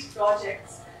of these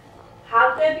projects,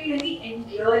 have there been any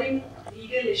enduring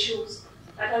legal issues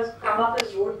that have come up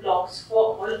as roadblocks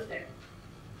for all of them?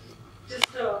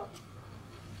 Just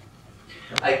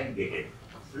I can get it.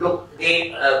 Look,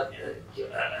 the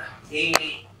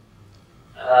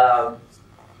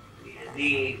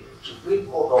Supreme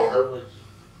Court order was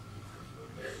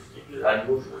a little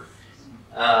unusual.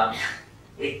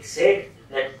 It said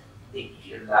that the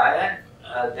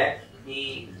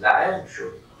lion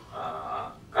should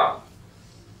come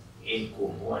in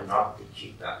Kuno and not the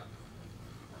cheetah.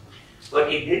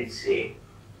 But it did say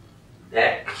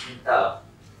that cheetah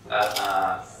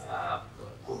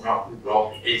could not be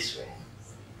brought elsewhere.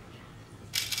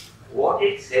 What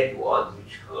it said was,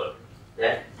 which hurt,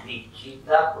 that the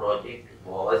Cheetah project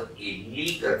was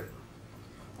illegal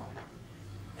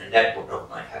And that put off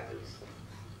my happiness.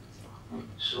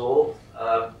 So,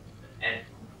 and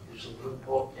the Supreme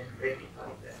Court then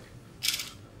rectified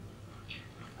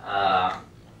that.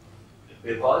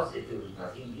 Because it was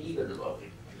nothing legal about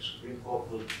it. The Supreme Court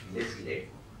was misled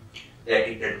that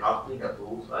it had not been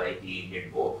approved by the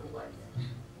Indian Board of Wildlife.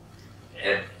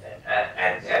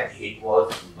 And that it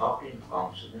was not in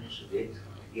consonance with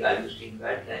the IUCN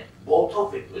guidelines. Both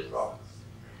of it was wrong.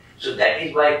 So that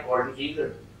is why it called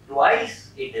legal.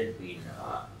 Twice it has been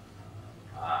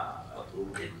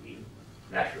approved in the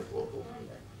National Board of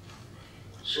Wildlife.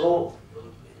 So,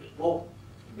 वो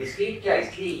mislead क्या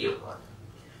इसलिए ये हुआ?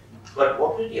 But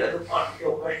what was the other part of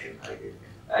your question?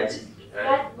 I didn't.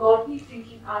 That got me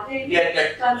thinking, are there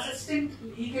any consistent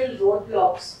legal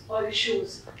roadblocks or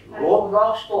issues?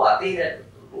 Roadblocks तो आते ही रहते.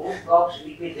 Roadblocks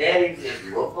will be there.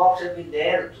 Roadblocks have been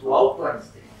there throughout one's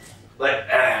thing. But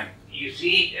you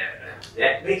see,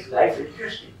 that makes life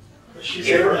interesting. She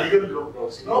said legal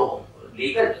roadblocks. No,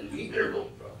 legal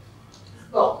roadblocks.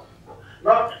 No,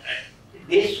 not.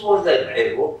 This was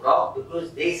a roadblock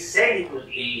because they said it was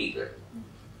illegal.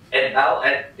 And now,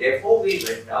 and therefore we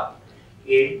went up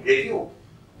in review.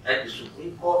 And the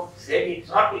Supreme Court said it's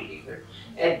not illegal.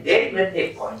 And then when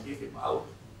they pointed him out,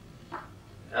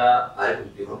 I was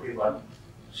the only one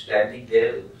standing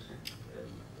there. There was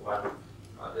one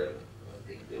other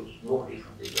thing. There was nobody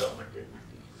from the government. The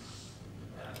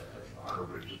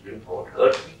Honorable Supreme Court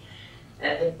heard me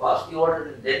and then passed the order.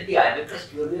 And then the amicus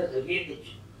curiae, again, the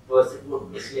person who was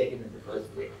misled him in the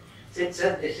first place, said,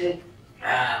 sir, they said,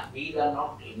 these are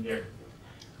not Indian.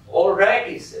 All right,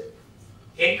 he said.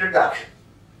 Introduction.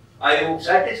 Are you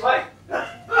satisfied?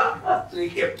 So he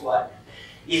kept quiet.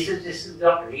 He said, this is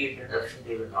not reintroduction,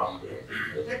 they were not there.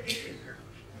 I said, this is introduction.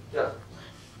 Just,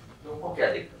 no more.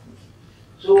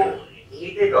 So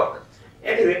he did all that.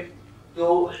 Anyway,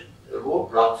 so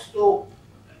roadblocks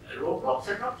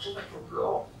are not so much of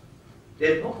law.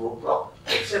 There is no roadblock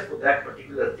except for that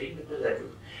particular thing because that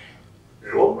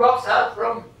roadblocks are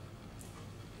from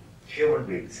human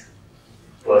beings,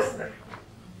 personally.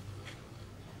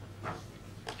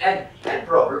 And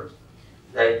problems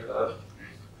like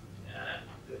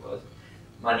because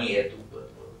money had to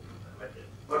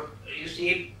but you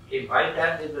see, in my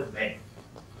time there were men,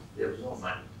 there was no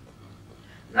money.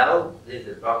 Now there is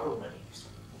a lot of money.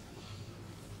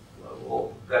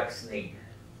 Oh, guts need.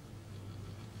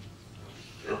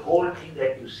 The whole thing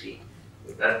that you see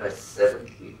is done by 7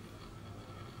 people.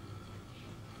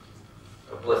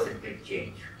 A person can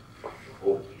change.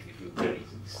 Oh, if you really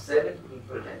see 7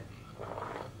 people and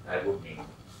I would name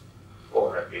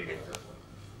 400 and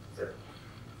so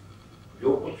जो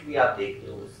कुछ भी आप देख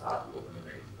रहे हो 7 लोगों ने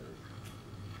मेरे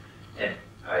and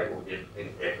I wouldn't think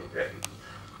that would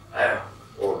have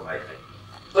all my life.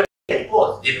 But it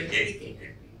was, they were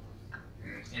dedicated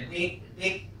and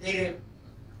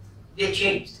they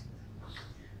changed.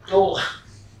 So,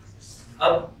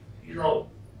 you know,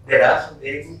 there are some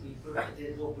very good people, but there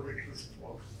is no political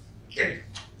support.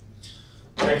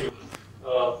 Thank you.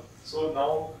 So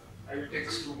now I will take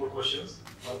just 2 more questions.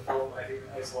 One from, I think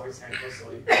I saw his hand first,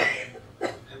 sorry.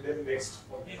 And then next.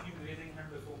 If you raising hand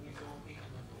before me, so take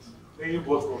hand first. Then you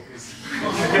both go, please.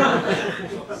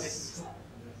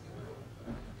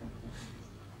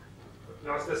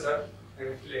 Namaste, sir. I'm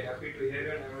really happy to hear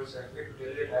you, and I'm also happy to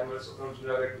tell you that I'm also from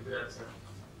Junagadh, Gujarat, sir.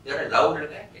 You are allowed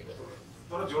again.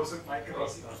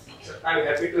 I'm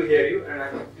happy to hear you, and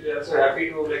I'm also happy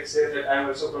to say that I'm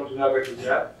also from Junagadh,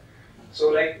 Gujarat.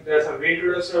 So there's a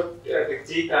reintroduction of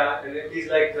cheetah, and it is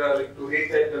to reach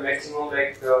the maximum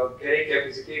carrying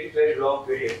capacity. It is very long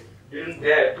period. During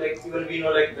that, even we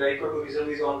know the ecotourism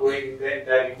is ongoing in the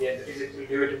entire India, and that is actually a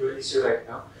debatable issue right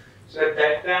now. So at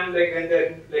that time, when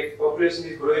the population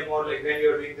is growing more, when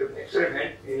you are doing the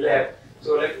experiment in lab,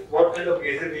 so what kind of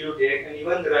measure will you take? And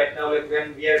even right now,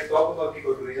 when we are talking about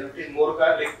ecotourism, it is more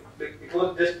it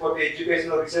was just for the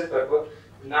education or research purpose.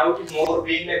 Now it is more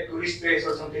being tourist place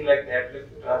or something like that.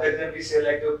 Rather than we say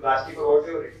the plastic or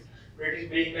whatever it is, but it is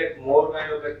being more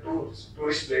kind of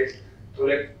tourist place. So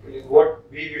what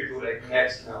we will do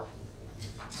next now.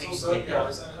 So sir, I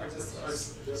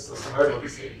just summarized what he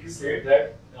said. He said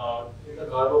that in the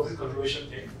garb of this conservation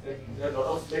thing, there are a lot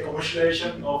of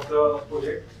commercialization of the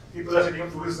project. People are setting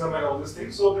up tourism and all these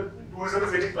things. So the tourism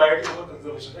is getting priority over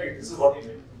conservation, right? This is what he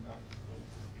meant.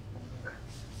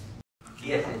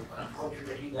 Yes,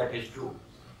 unfortunately that is true.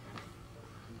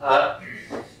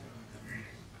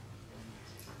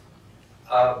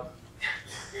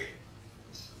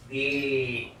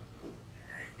 The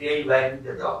tail wagging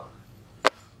the dog.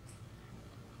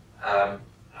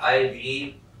 I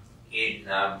believe in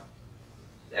that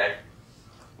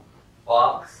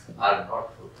parks are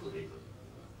not for tourism.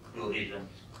 Tourism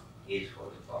is for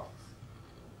the parks.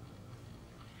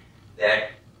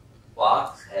 That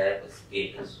parks have a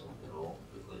status of their own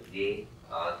because they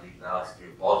are the last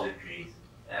repositories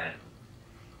and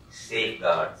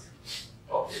safeguards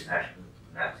of the national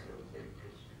natural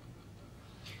heritage.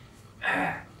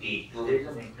 The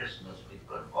tourism interest must be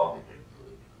concomitant to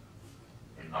it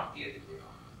and not the other way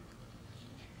around.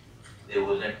 There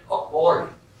was an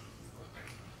appalling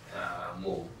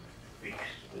move which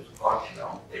was got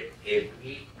down that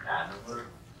every animal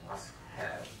must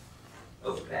have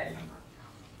a value.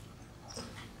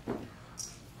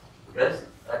 Does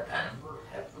an animal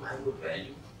have to have a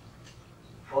value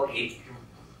for it to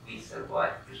be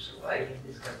survive in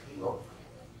this country? Or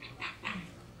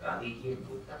Gandhiji and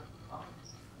Buddha,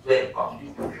 where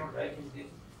constitutional right is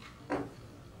given.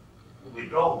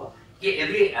 Withdraw.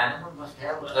 Every animal must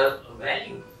have a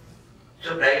value. So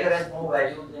tiger has more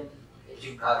value than a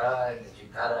chinkara, and a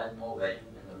chinkara has more value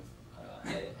than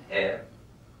a hare.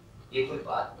 ये कोई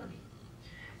बात नहीं.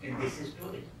 And this is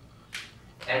tourism.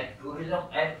 And tourism,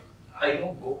 and I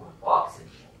don't go to parks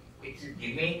anymore. It's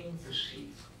demeaning to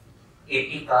see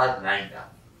 80 cars lined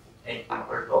up and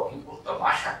people talking about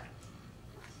tamasha.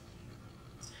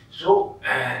 So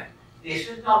this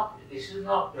is not.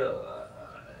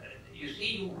 You see,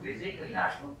 you visit a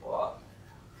national park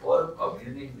for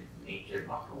communing with nature,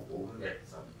 not to overlook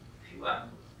some few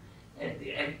animals.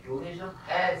 And tourism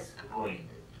has ruined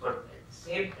it, but at the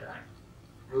same time,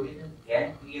 tourism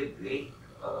can be a great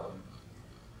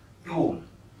tool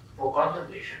for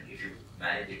conservation if you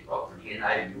manage it properly. And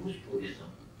I use tourism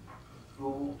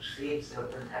to save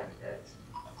certain habitats,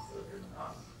 certain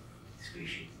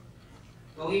species.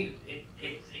 So it's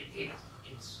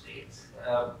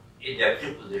a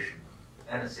juxtaposition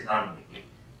and a synonymity,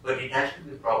 but it has to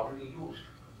be properly used.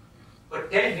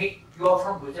 But tell me, you are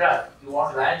from Gujarat, you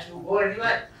want lions to go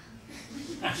anywhere?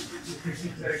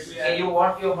 And you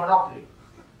want your monopoly.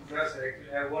 No, sir,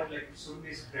 actually, I want like should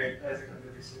be spread as a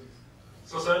conservation.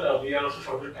 So, sir, we are also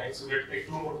short of time, so we have to take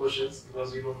 2 more questions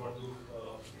because we don't want to.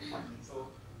 So,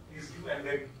 please you and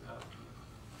then.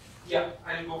 Yeah,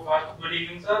 I'll go first. Good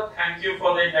evening, sir. Thank you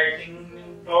for the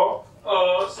enlightening talk.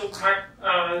 So,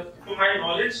 to my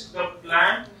knowledge, the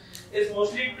plan is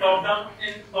mostly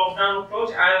top-down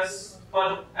approach as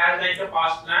like the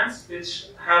past plans, which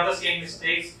have the same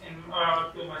mistakes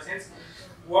to my sense.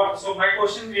 So my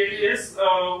question really is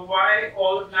why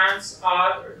all plans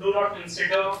do not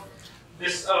consider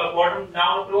this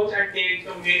bottom-down approach and take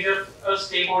the major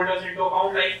stakeholders into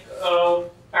account, like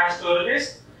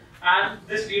pastoralists. And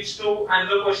this leads to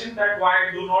another question: that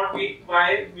why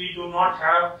we do not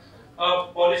have a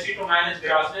policy to manage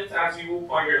grasslands, as you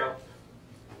pointed out.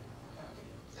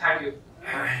 Thank you.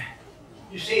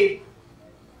 You see,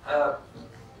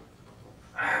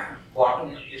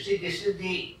 this is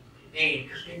the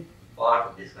interesting part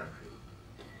of this country,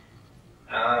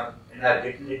 and I've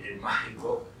written it in my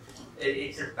book.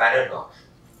 It's a paradox.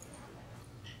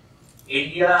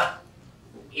 India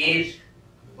is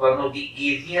one of the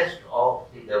easiest of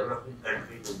the developing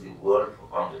countries in the world for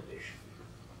conservation,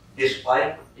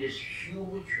 despite this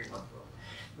huge human problem,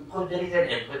 because there is an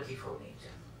empathy for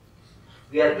nature.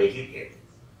 We are vegetarians,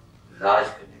 large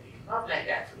community, not like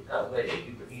Africa where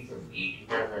everybody is a meat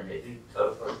eater and every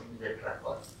third person is a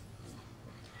trapper.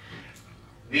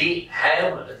 We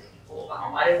have,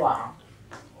 हमारे वहाँ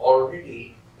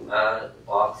already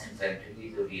parks and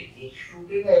sanctuaries of the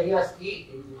shooting areas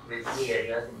in grizzly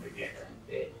areas in British time,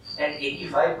 and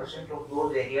 85% of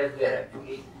those areas were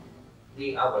actually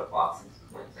our parks and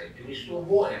sanctuaries. So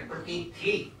more empathy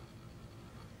थी,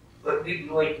 but we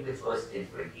blew it in the first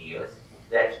 10-20 years.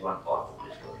 That's one part of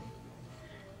the story.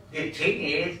 The thing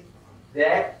is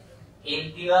that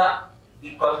India,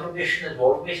 the conservation has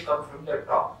always come from the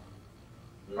top,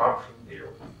 not from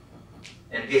below.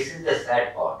 And this is the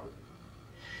sad part of it.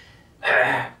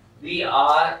 We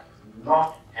are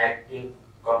not active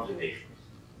conservationists.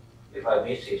 If I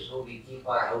may say so, we keep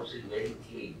our houses very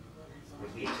clean.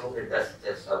 We throw the dust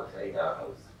just outside our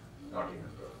house, not even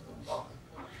the box.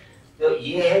 So,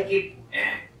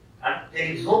 there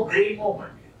is no grey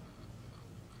moment.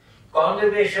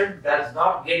 Conservation does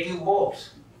not get you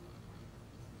votes.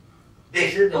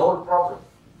 This is the whole problem.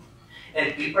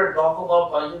 And people talk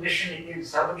about conservation, it is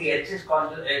somebody else's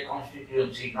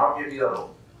constituency, not in your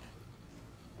own.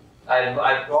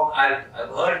 I've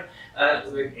heard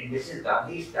in Mrs.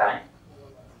 Gandhi's time,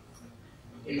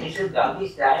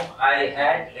 I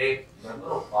had a member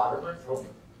of parliament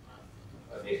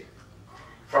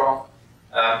from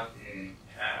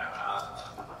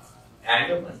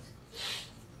Andaman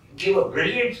give a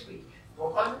brilliant speech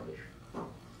for conservation.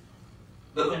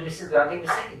 because Mrs. Gandhi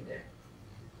was sitting there.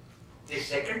 The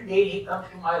second day he comes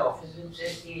to my office and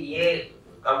says, "Ye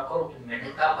come karo."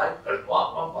 मैंने कहा भाई कल तो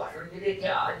आपका भाषण दे रहे थे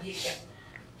आज ये क्या?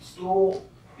 So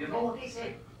you know what he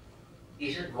said?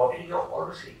 He said, "What is your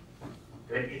policy?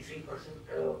 23%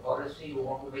 policy. You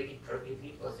want to make it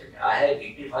 33%. I have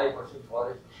 85%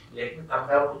 forest. Let me come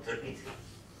down to 33."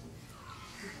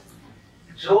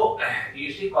 So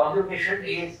you see, conservation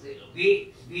is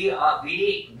we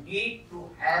need to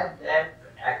have that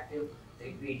active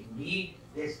thing. We need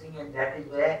this thing, and that is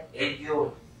where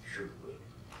NGO should do it.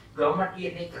 Government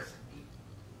ये नहीं कर सकती,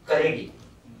 करेगी.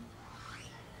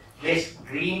 This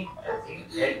green thing,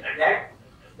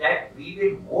 that we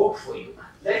will vote for you.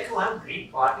 Let you have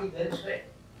green parties elsewhere.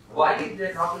 Why is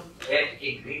there not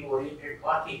a green-oriented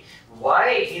party? Why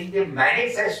in the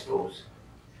manifestos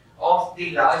of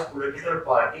the large political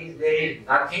parties there is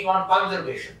nothing on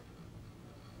conservation?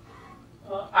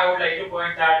 I would like to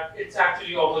point that it's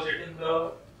actually opposite in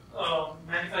the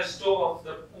manifesto of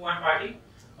the one party,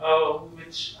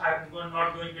 which I'm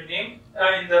not going to name,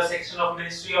 in the section of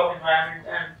Ministry of Environment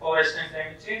and Forest and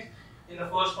Climate Change. In the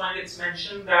first point, it's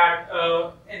mentioned that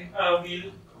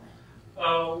we'll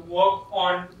work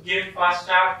on giving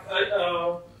fast-track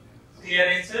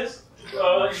clearances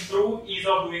to improve ease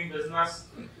of doing business,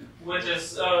 which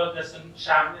is just a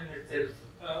sham in itself,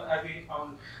 as we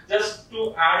found. Just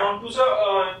to add on to,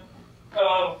 sir,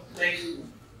 like,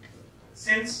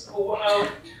 since why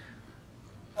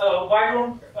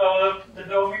don't the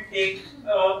government take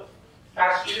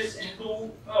pastoralists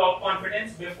into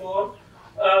confidence before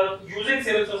using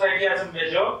civil society as a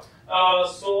measure,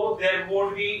 so there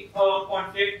won't be a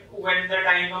conflict when the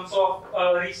time comes of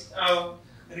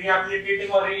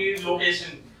rehabilitating or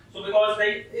relocation. So because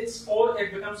it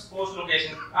becomes forced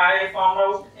location. I found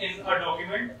out in a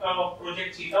document of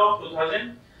Project Cheetah of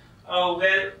 2000,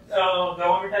 where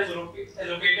government has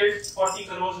allocated 40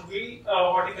 crore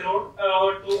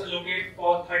to allocate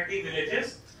for 30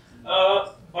 villages,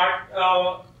 like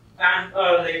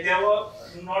they were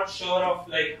not sure of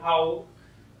like how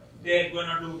they're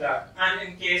gonna do that. And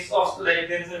in case of like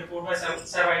there is a report by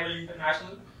Survival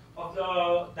International of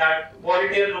that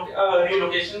volunteer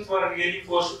relocations were really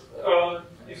forced. I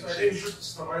think you should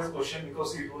summarize the question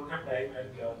because we don't have time. And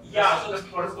yeah, so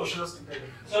what is the question?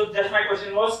 So just my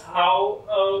question was how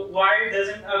why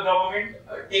doesn't a government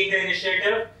take the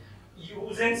initiative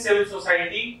using civil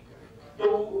society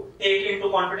to take into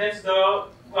confidence the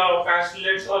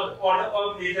pastoralists or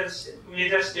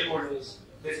major stakeholders,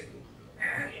 basically,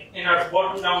 in a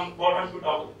bottom to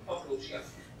top approach. Yeah.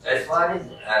 As far as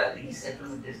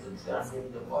resettlement is concerned, there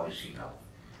is a policy now.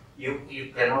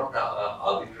 You cannot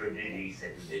arbitrarily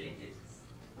resettle villages.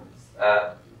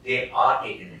 They are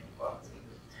taken into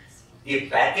consideration. The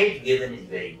package given is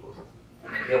very good.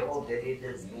 And therefore, there is a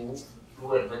move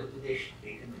to a Madhya Pradesh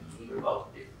taken a lead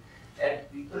about this. And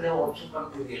people have also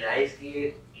come to realize that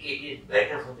it is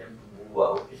better for them to move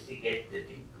out if they get the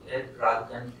thing, rather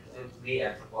than be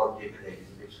anthropological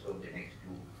exhibits for the next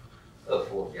 2 or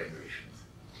 4 generations.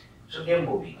 So they are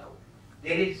moving out.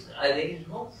 There is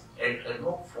no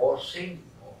forcing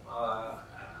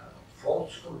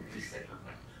forceful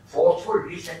resettlement. Forceful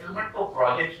resettlement for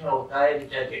projects में होता है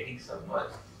which are getting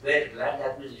submerged, where land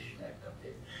acquisition act comes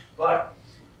in. But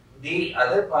the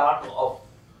other part of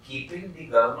keeping the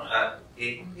government,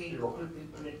 taking the local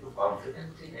people into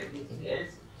confidence in everything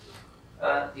else,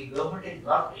 the government is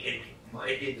not. It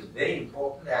is a very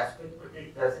important aspect, but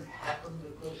it doesn't happen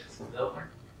because the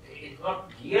government is not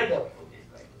geared up for this.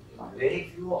 Like,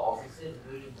 very few officers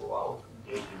will go out and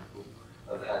take into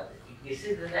this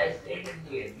is, as I said, in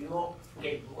the NGO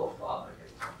can do a far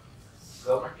better.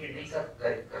 Government can make a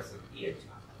सकती है.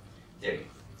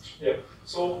 Yeah.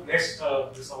 So next,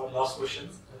 this is our last question.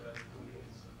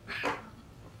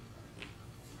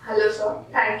 Hello, sir.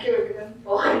 Thank you everyone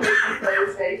for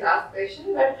this very last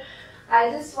question. But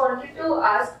I just wanted to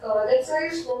ask, that's why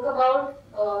you spoke about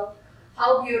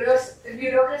how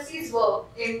bureaucracies work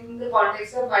in the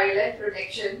context of wildlife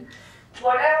protection.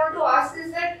 What I want to ask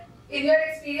is that in your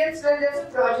experience, when there's a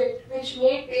project which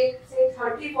may take, say,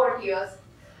 30-40 years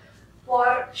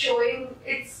for showing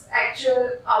its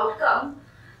actual outcome,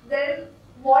 then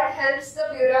what helps the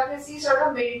bureaucracy sort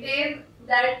of maintain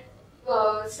that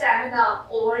stamina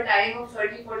over time of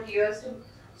 30-40 years to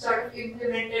sort of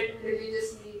implement it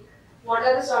religiously? What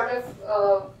are the sort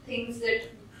of things that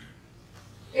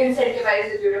incentivize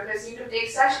the bureaucracy to take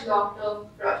such long-term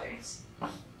projects?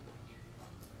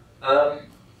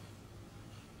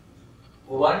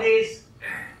 One is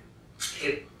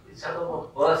sort of a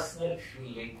personal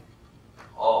feeling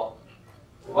of,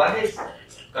 one is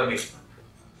commitment.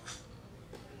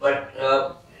 But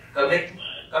commitment,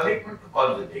 commitment to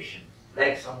conservation,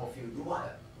 like some of you do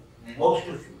have, most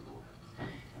of you do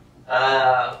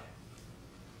have,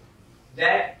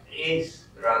 that is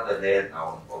rather rare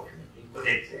now, unfortunately, but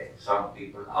it's there. Some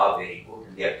people are very good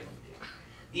and they are committed.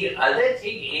 The other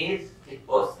thing is the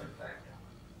personal factor.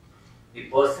 The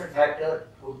personal factor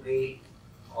could be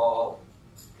of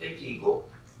its ego,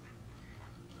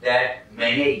 that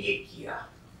मैंने ये किया,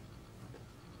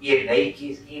 ये नई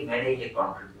चीज की, मैंने ये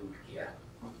contribute किया,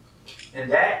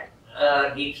 and that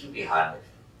needs to be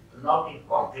harnessed, not in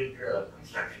concrete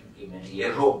construction कि मैंने ये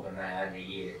road बनाया, ने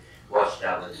ये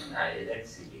watchtower बनाया,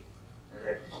 that's silly,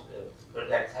 but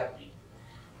that's happening.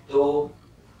 तो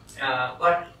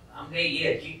but हमने ये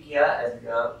achieve किया and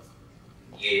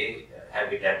ये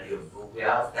habitat improve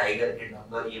गया, tiger के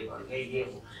number ये बढ़ गए,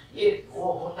 ये वो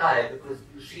होता है because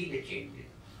you see the changes.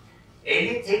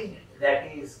 Anything that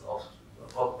is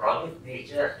of project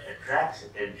nature attracts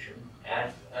attention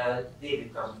and they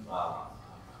become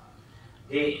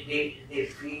they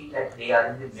feel that they are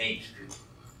in the mainstream,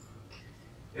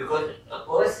 because a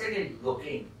person is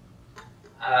looking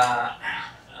at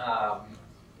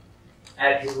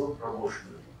his own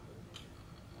promotion.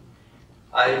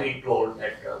 I've been told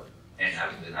that and I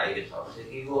was an IAS officer,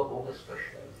 you are over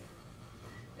specializing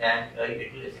and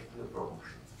it will affect your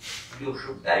promotion. You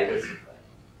should diversify,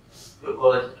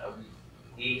 because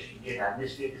the Indian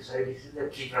administrative service is a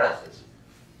Cheetah system.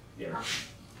 You know,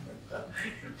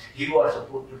 you are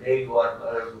supposed today you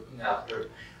are looking after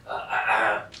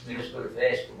municipal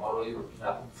affairs, tomorrow you are looking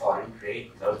after foreign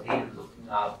trade, Thursday you are looking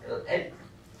after health,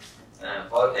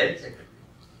 for health secretary,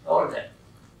 all that.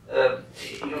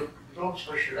 You don't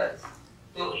specialize.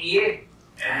 So they're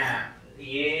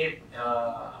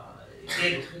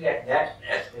looking at that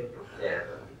aspect of their.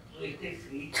 So if they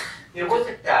feel, there was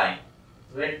a time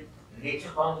when nature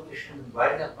conservation,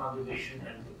 wildlife conservation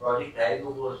and the Project Tiger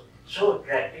was so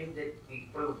attractive that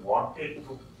people wanted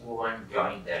to go and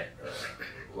join that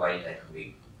wildlife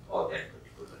wing or that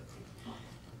particular thing.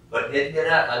 But then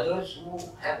there are others who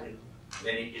have it.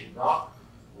 When it is not,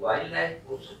 wildlife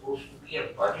was supposed to be a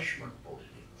punishment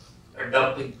posting, a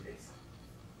dumping place.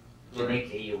 जो नहीं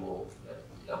चाहिए वो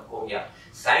हमको या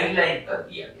sideline कर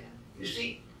दिया गया. You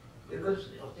see, because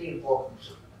of the importance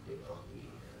of the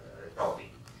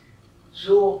topic.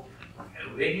 So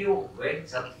when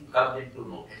something comes into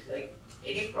notice, like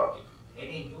any project,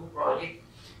 any new project,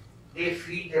 they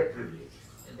feel their privilege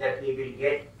and that they will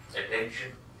get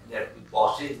attention, and that the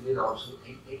bosses will also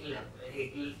think it will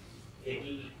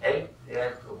help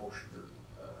their promotional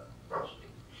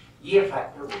prospect. ये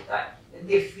factor होता है, and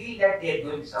they feel that they are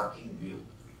doing something new,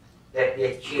 that they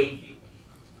are changing,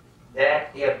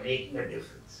 that they are making a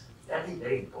difference. That is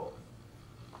very important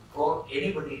for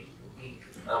anybody to be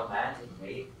a man has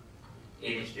made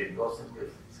in his was some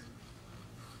difference.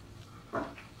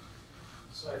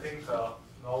 So I think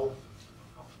now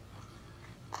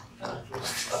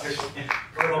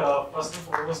first and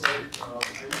foremost, I wish to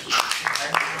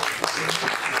thank you.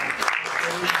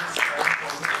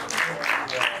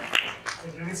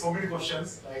 So many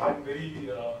questions. Like I'm very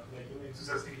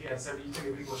enthusiastically answered each and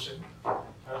every question. And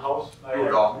how too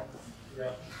long.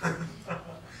 Yeah.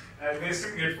 And we're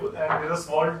still grateful. And there's a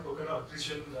small token of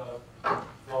appreciation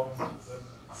from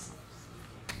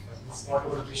small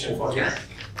token of appreciation for you.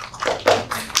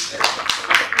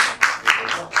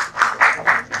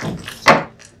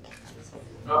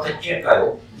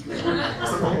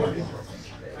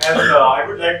 And I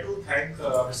would like to thank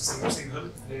Mr. Singhal,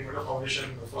 the Rainmatter Foundation,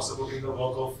 for supporting the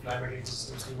work of climate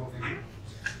ecosystems team of Vidhi.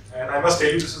 And I must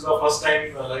tell you, this is the first time we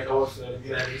are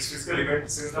having this physical event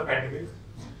since the pandemic.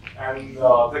 And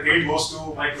the credit goes to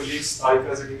my colleagues,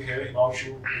 Tarika sitting here,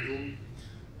 Himanshu,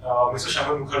 Mr.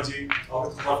 Shaman Mukherjee,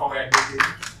 Amit Kumar from my admin team.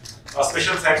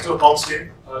 Special thanks to Tom's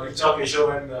team, Richa, Keshav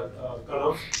and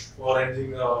Kanav for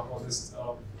arranging all these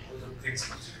things.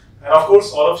 And of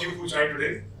course, all of you who joined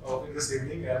today in this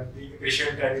evening and being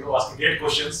patient and asking great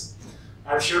questions.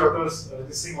 I'm sure Dr.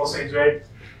 Ranjitsinh also enjoyed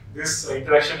this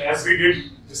interaction as we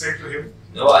did listen to him.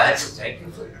 No, I have to thank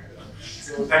you for it.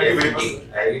 So thank you very much.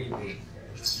 I really do.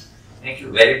 Thank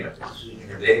you very much. It's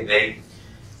been a very, very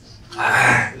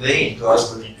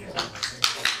enjoyable interaction.